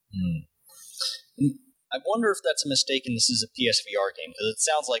 I wonder if that's a mistake and this is a PSVR game, because it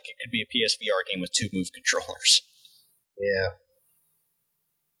sounds like it could be a PSVR game with two Move controllers. Yeah.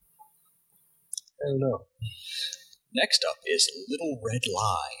 I don't know. Next up is Little Red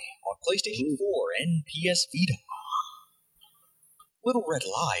Lie on PlayStation 4 and PS Vita. Little Red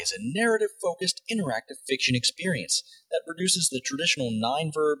Lie is a narrative-focused interactive fiction experience that reduces the traditional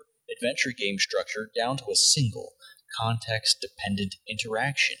 9-verb adventure game structure down to a single, context-dependent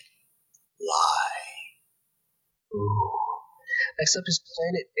interaction. Lie. Ooh. Next up is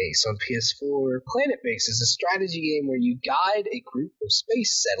Planet Base on PS4. Planet Base is a strategy game where you guide a group of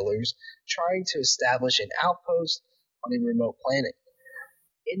space settlers trying to establish an outpost on a remote planet.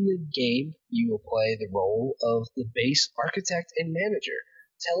 In the game, you will play the role of the base architect and manager,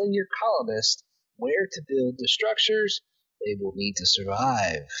 telling your colonists where to build the structures they will need to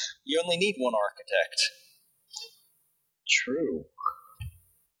survive. You only need one architect. True.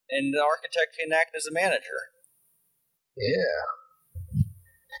 And the architect can act as a manager. Yeah.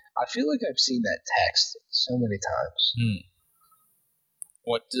 I feel like I've seen that text so many times.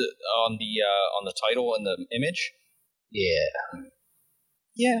 What on the title and the image? Yeah.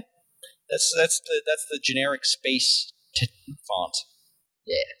 Yeah, that's the generic space font.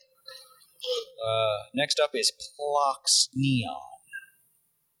 Yeah. Next up is Plox Neon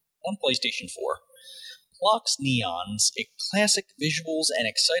on PlayStation 4. Plox Neon's classic visuals and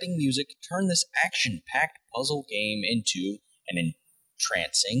exciting music turn this action-packed puzzle game into an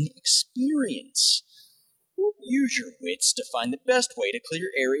entrancing experience. Use your wits to find the best way to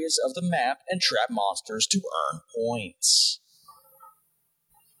clear areas of the map and trap monsters to earn points.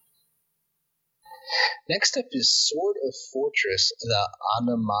 Next up is Sword of Fortress, the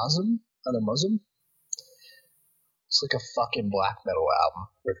Animazum? It's like a fucking black metal album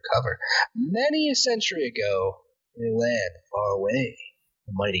for the cover. Many a century ago, in a land far away,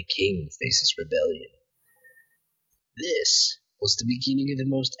 a mighty king faces rebellion. This was the beginning of the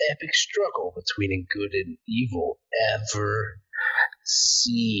most epic struggle between good and evil ever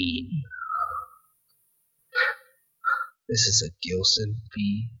seen. This is a Gilson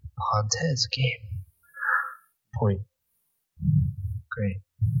v. Pontes game. Point. Great.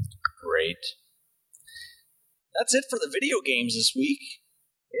 That's it for the video games this week.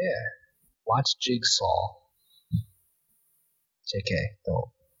 Yeah. Watch Jigsaw. JK,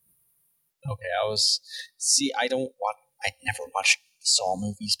 don't. Okay, I never watched Saw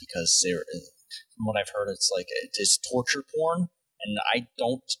movies because from what I've heard, it's like it is torture porn, and I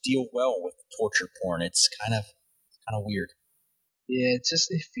don't deal well with torture porn. It's kind of weird. Yeah, it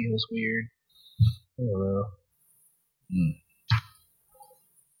feels weird. I don't know.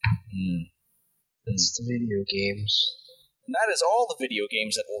 It's the video games. And that is all the video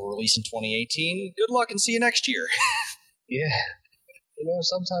games that will release in 2018. Good luck and see you next year. Yeah.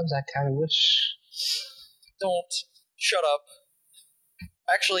 Sometimes I kind of wish... Don't. Shut up.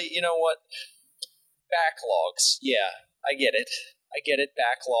 Actually, you know what? Backlogs. Yeah, I get it.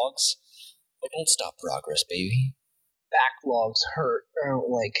 Backlogs. But don't stop progress, baby. Backlogs hurt. I don't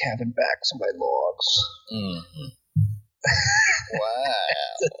like having backs on my logs. Mm-hmm. Wow.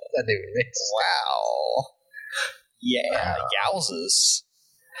 That didn't make sense. Wow. Yeah, yowzers.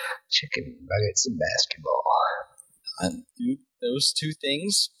 Chicken nuggets and basketball. Dude, those two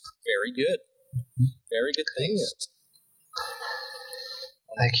things, very good. Very good things.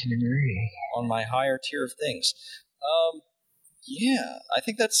 I can agree. On my higher tier of things. Yeah, I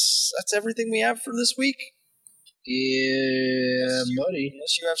think that's everything we have for this week. Yeah, buddy.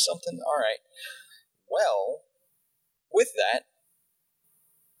 Unless you have something. All right. Well, with that,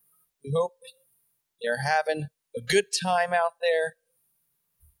 we hope you're having a good time out there.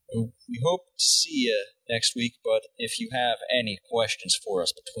 We hope to see you next week, but if you have any questions for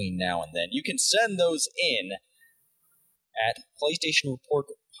us between now and then, you can send those in at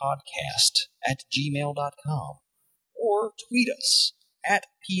PlayStationReportPodcast@gmail.com or tweet us at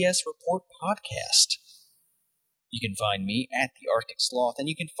PSReportPodcast. You can find me at the Arctic Sloth, and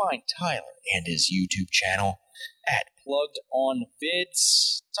you can find Tyler and his YouTube channel at Plugged On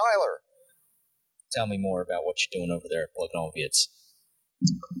Vids. Tyler, tell me more about what you're doing over there at Plugged On Vids.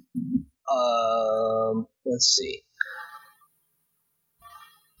 Let's see.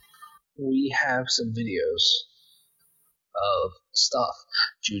 We have some videos of stuff.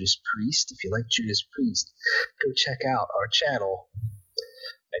 Judas Priest. If you like Judas Priest, go check out our channel.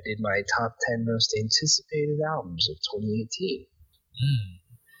 I did my top 10 most anticipated albums of 2018.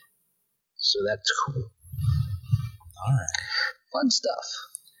 So that's cool. Alright. Fun stuff.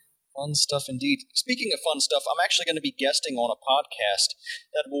 Fun stuff indeed. Speaking of fun stuff, I'm actually going to be guesting on a podcast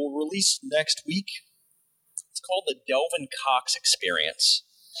that will release next week. It's called the Delvin Cox Experience.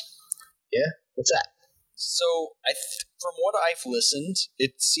 Yeah? What's that? So, from what I've listened,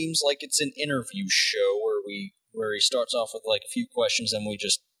 it seems like it's an interview show where he starts off with like a few questions and we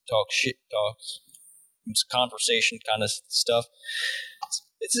just talk. It's conversation kind of stuff.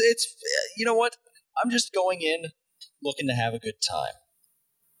 It's you know what? I'm just going in looking to have a good time.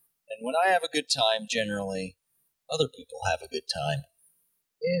 And when I have a good time, generally, other people have a good time.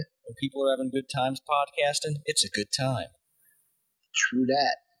 Yeah. When people are having good times podcasting, it's a good time. True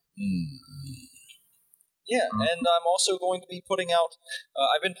that. Yeah, and I'm also going to be putting out...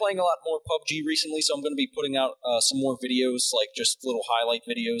 I've been playing a lot more PUBG recently, so I'm going to be putting out some more videos, like just little highlight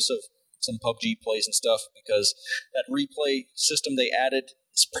videos of some PUBG plays and stuff, because that replay system they added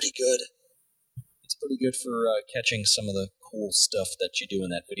is pretty good. It's pretty good for catching some of the cool stuff that you do in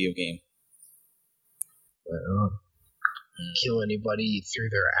that video game. Kill anybody through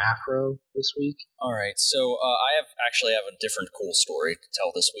their afro this week? All right, so I have a different cool story to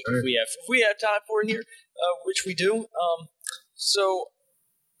tell this week. If we have time for it here, which we do. So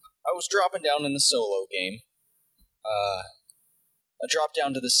I was dropping down in the solo game. I dropped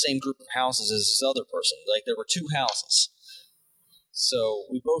down to the same group of houses as this other person. Like, there were 2 houses. So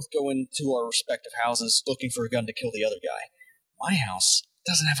we both go into our respective houses looking for a gun to kill the other guy. My house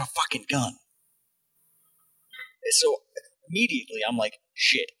doesn't have a fucking gun. So immediately I'm like,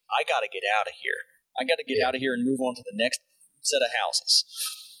 shit, I gotta get out of here. I gotta get out of here and move on to the next set of houses.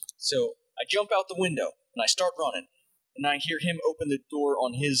 So I jump out the window and I start running. And I hear him open the door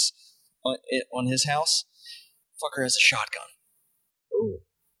on his house. Fucker has a shotgun. Ooh.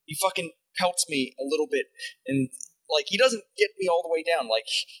 He fucking pelts me a little bit, and like he doesn't get me all the way down. Like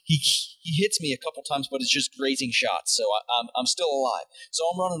he hits me a couple times, but it's just grazing shots. So I'm still alive. So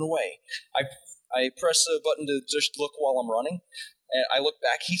I'm running away. I press the button to just look while I'm running, and I look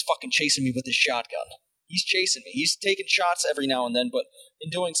back. He's fucking chasing me with his shotgun. He's chasing me. He's taking shots every now and then, but in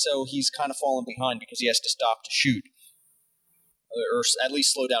doing so, he's kind of falling behind because he has to stop to shoot. Or at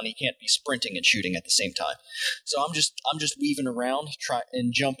least slow down. He can't be sprinting and shooting at the same time. So I'm just weaving around,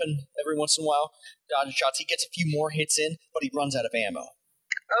 and jumping every once in a while, dodging shots. He gets a few more hits in, but he runs out of ammo.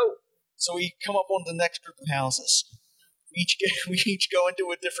 Oh, so we come up on the next group of houses. We each go into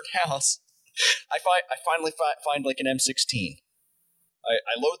a different house. I finally find like an M16.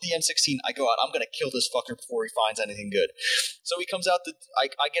 I load the M16. I go out. I'm gonna kill this fucker before he finds anything good. So he comes out. I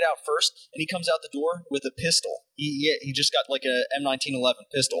get out first, and he comes out the door with a pistol. He just got like a M1911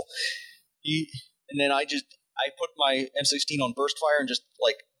 pistol. And then I put my M16 on burst fire and just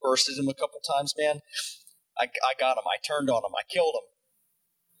like bursted him a couple times. Man, I got him. I turned on him. I killed him.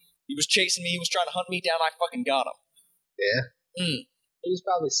 He was chasing me. He was trying to hunt me down. I fucking got him. Yeah. He was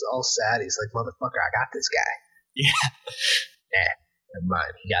probably all sad. He's like, motherfucker, I got this guy. Yeah. Yeah. Never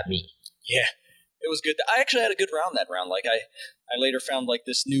mind, he got me. Yeah, it was good. I actually had a good round that round. Like I later found like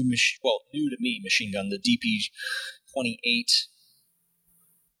this new to me machine gun, the DP-28,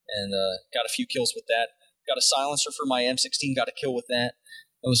 and got a few kills with that. Got a silencer for my M16. Got a kill with that.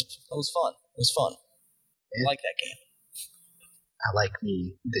 It was fun. It was fun. Yeah. I like that game. I like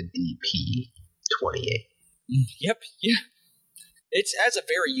the DP-28. Yep. Yeah. It has a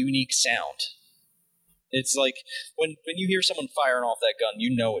very unique sound. It's like when you hear someone firing off that gun,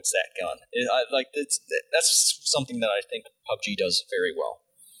 you know it's that gun. That's something that I think PUBG does very well.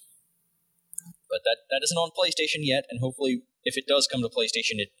 But that isn't on PlayStation yet, and hopefully, if it does come to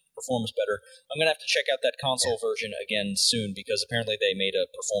PlayStation, it performs better. I'm gonna have to check out that console version again soon because apparently they made a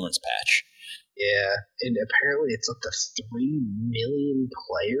performance patch. Yeah, and apparently it's up to 3 million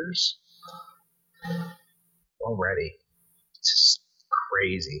players already. It's just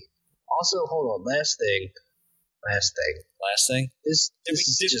crazy. Also, hold on. Last thing.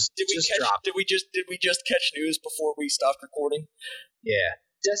 Did we just catch news before we stopped recording? Yeah.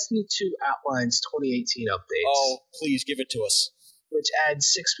 Destiny 2 outlines 2018 updates. Oh, please give it to us. Which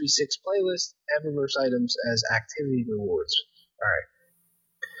adds 6v6 playlists, Eververse items as activity rewards. All right.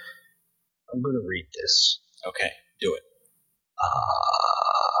 I'm gonna read this. Okay, do it.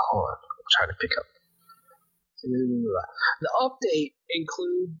 Hold on. I'm trying to pick up. The update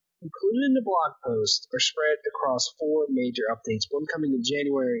included in the blog post are spread across 4 major updates, one coming on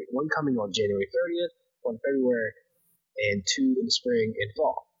January 30th, one in February, and 2 in the spring and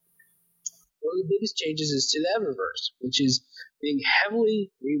fall. One of the biggest changes is to the Eververse, which is being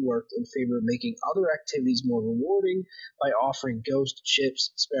heavily reworked in favor of making other activities more rewarding by offering ghost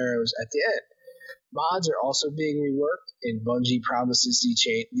ships, sparrows at the end. Mods are also being reworked, and Bungie promises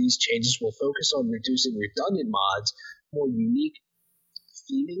these changes will focus on reducing redundant mods, more unique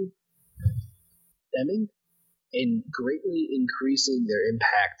theming, and greatly increasing their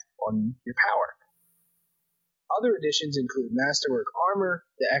impact on your power. Other additions include Masterwork Armor,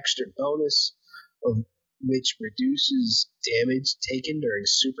 the extra bonus of which reduces damage taken during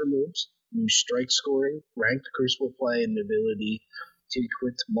super moves, new strike scoring, ranked crucible play, and the ability to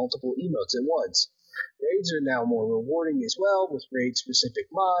equip multiple emotes at once. Raids are now more rewarding as well, with raid-specific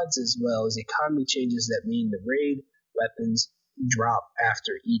mods, as well as economy changes that mean the raid weapons drop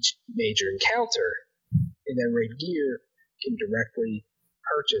after each major encounter, and then raid gear can directly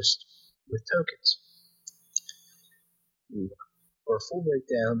purchased with tokens. For a full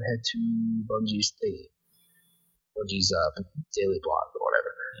breakdown, head to Bungie's daily blog or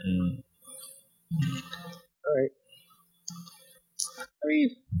whatever. Alright. I mean,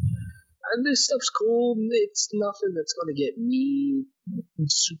 this stuff's cool. It's nothing that's going to get me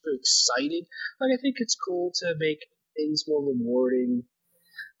super excited. Like, I think it's cool to make things more rewarding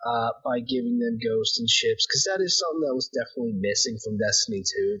by giving them ghosts and ships, because that is something that was definitely missing from Destiny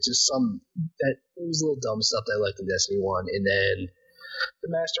 2. It's just it was a little dumb stuff that I liked in Destiny 1. And then the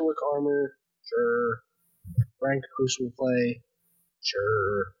Masterwork Armor, sure. Ranked Crucible Play,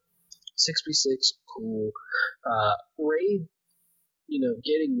 sure. 6v6, cool. Raid,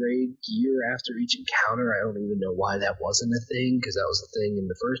 getting raid gear after each encounter, I don't even know why that wasn't a thing, because that was a thing in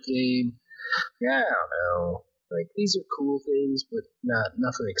the first game. Yeah, I don't know. Like, these are cool things, but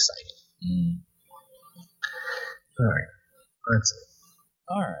nothing exciting. Alright, that's it.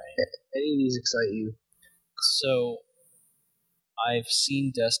 Alright. Any of these excite you? So, I've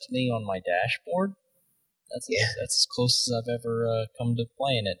seen Destiny on my dashboard. That's as close as I've ever come to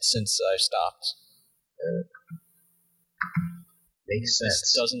playing it since I stopped. Makes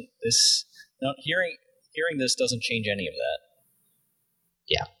sense. Hearing this doesn't change any of that.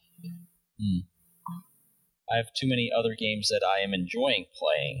 Yeah. I have too many other games that I am enjoying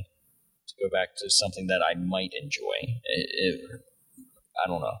playing to go back to something that I might enjoy. I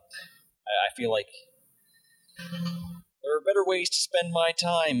don't know. I feel like there are better ways to spend my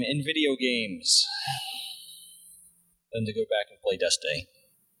time in video games than to go back and play Destiny.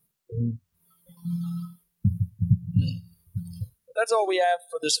 But that's all we have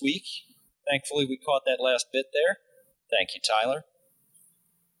for this week. Thankfully, we caught that last bit there. Thank you, Tyler.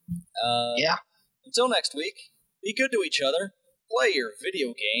 Yeah. Until next week, be good to each other, play your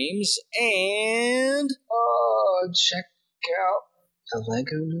video games, and... check out the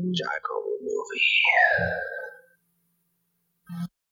Lego Ninjago movie.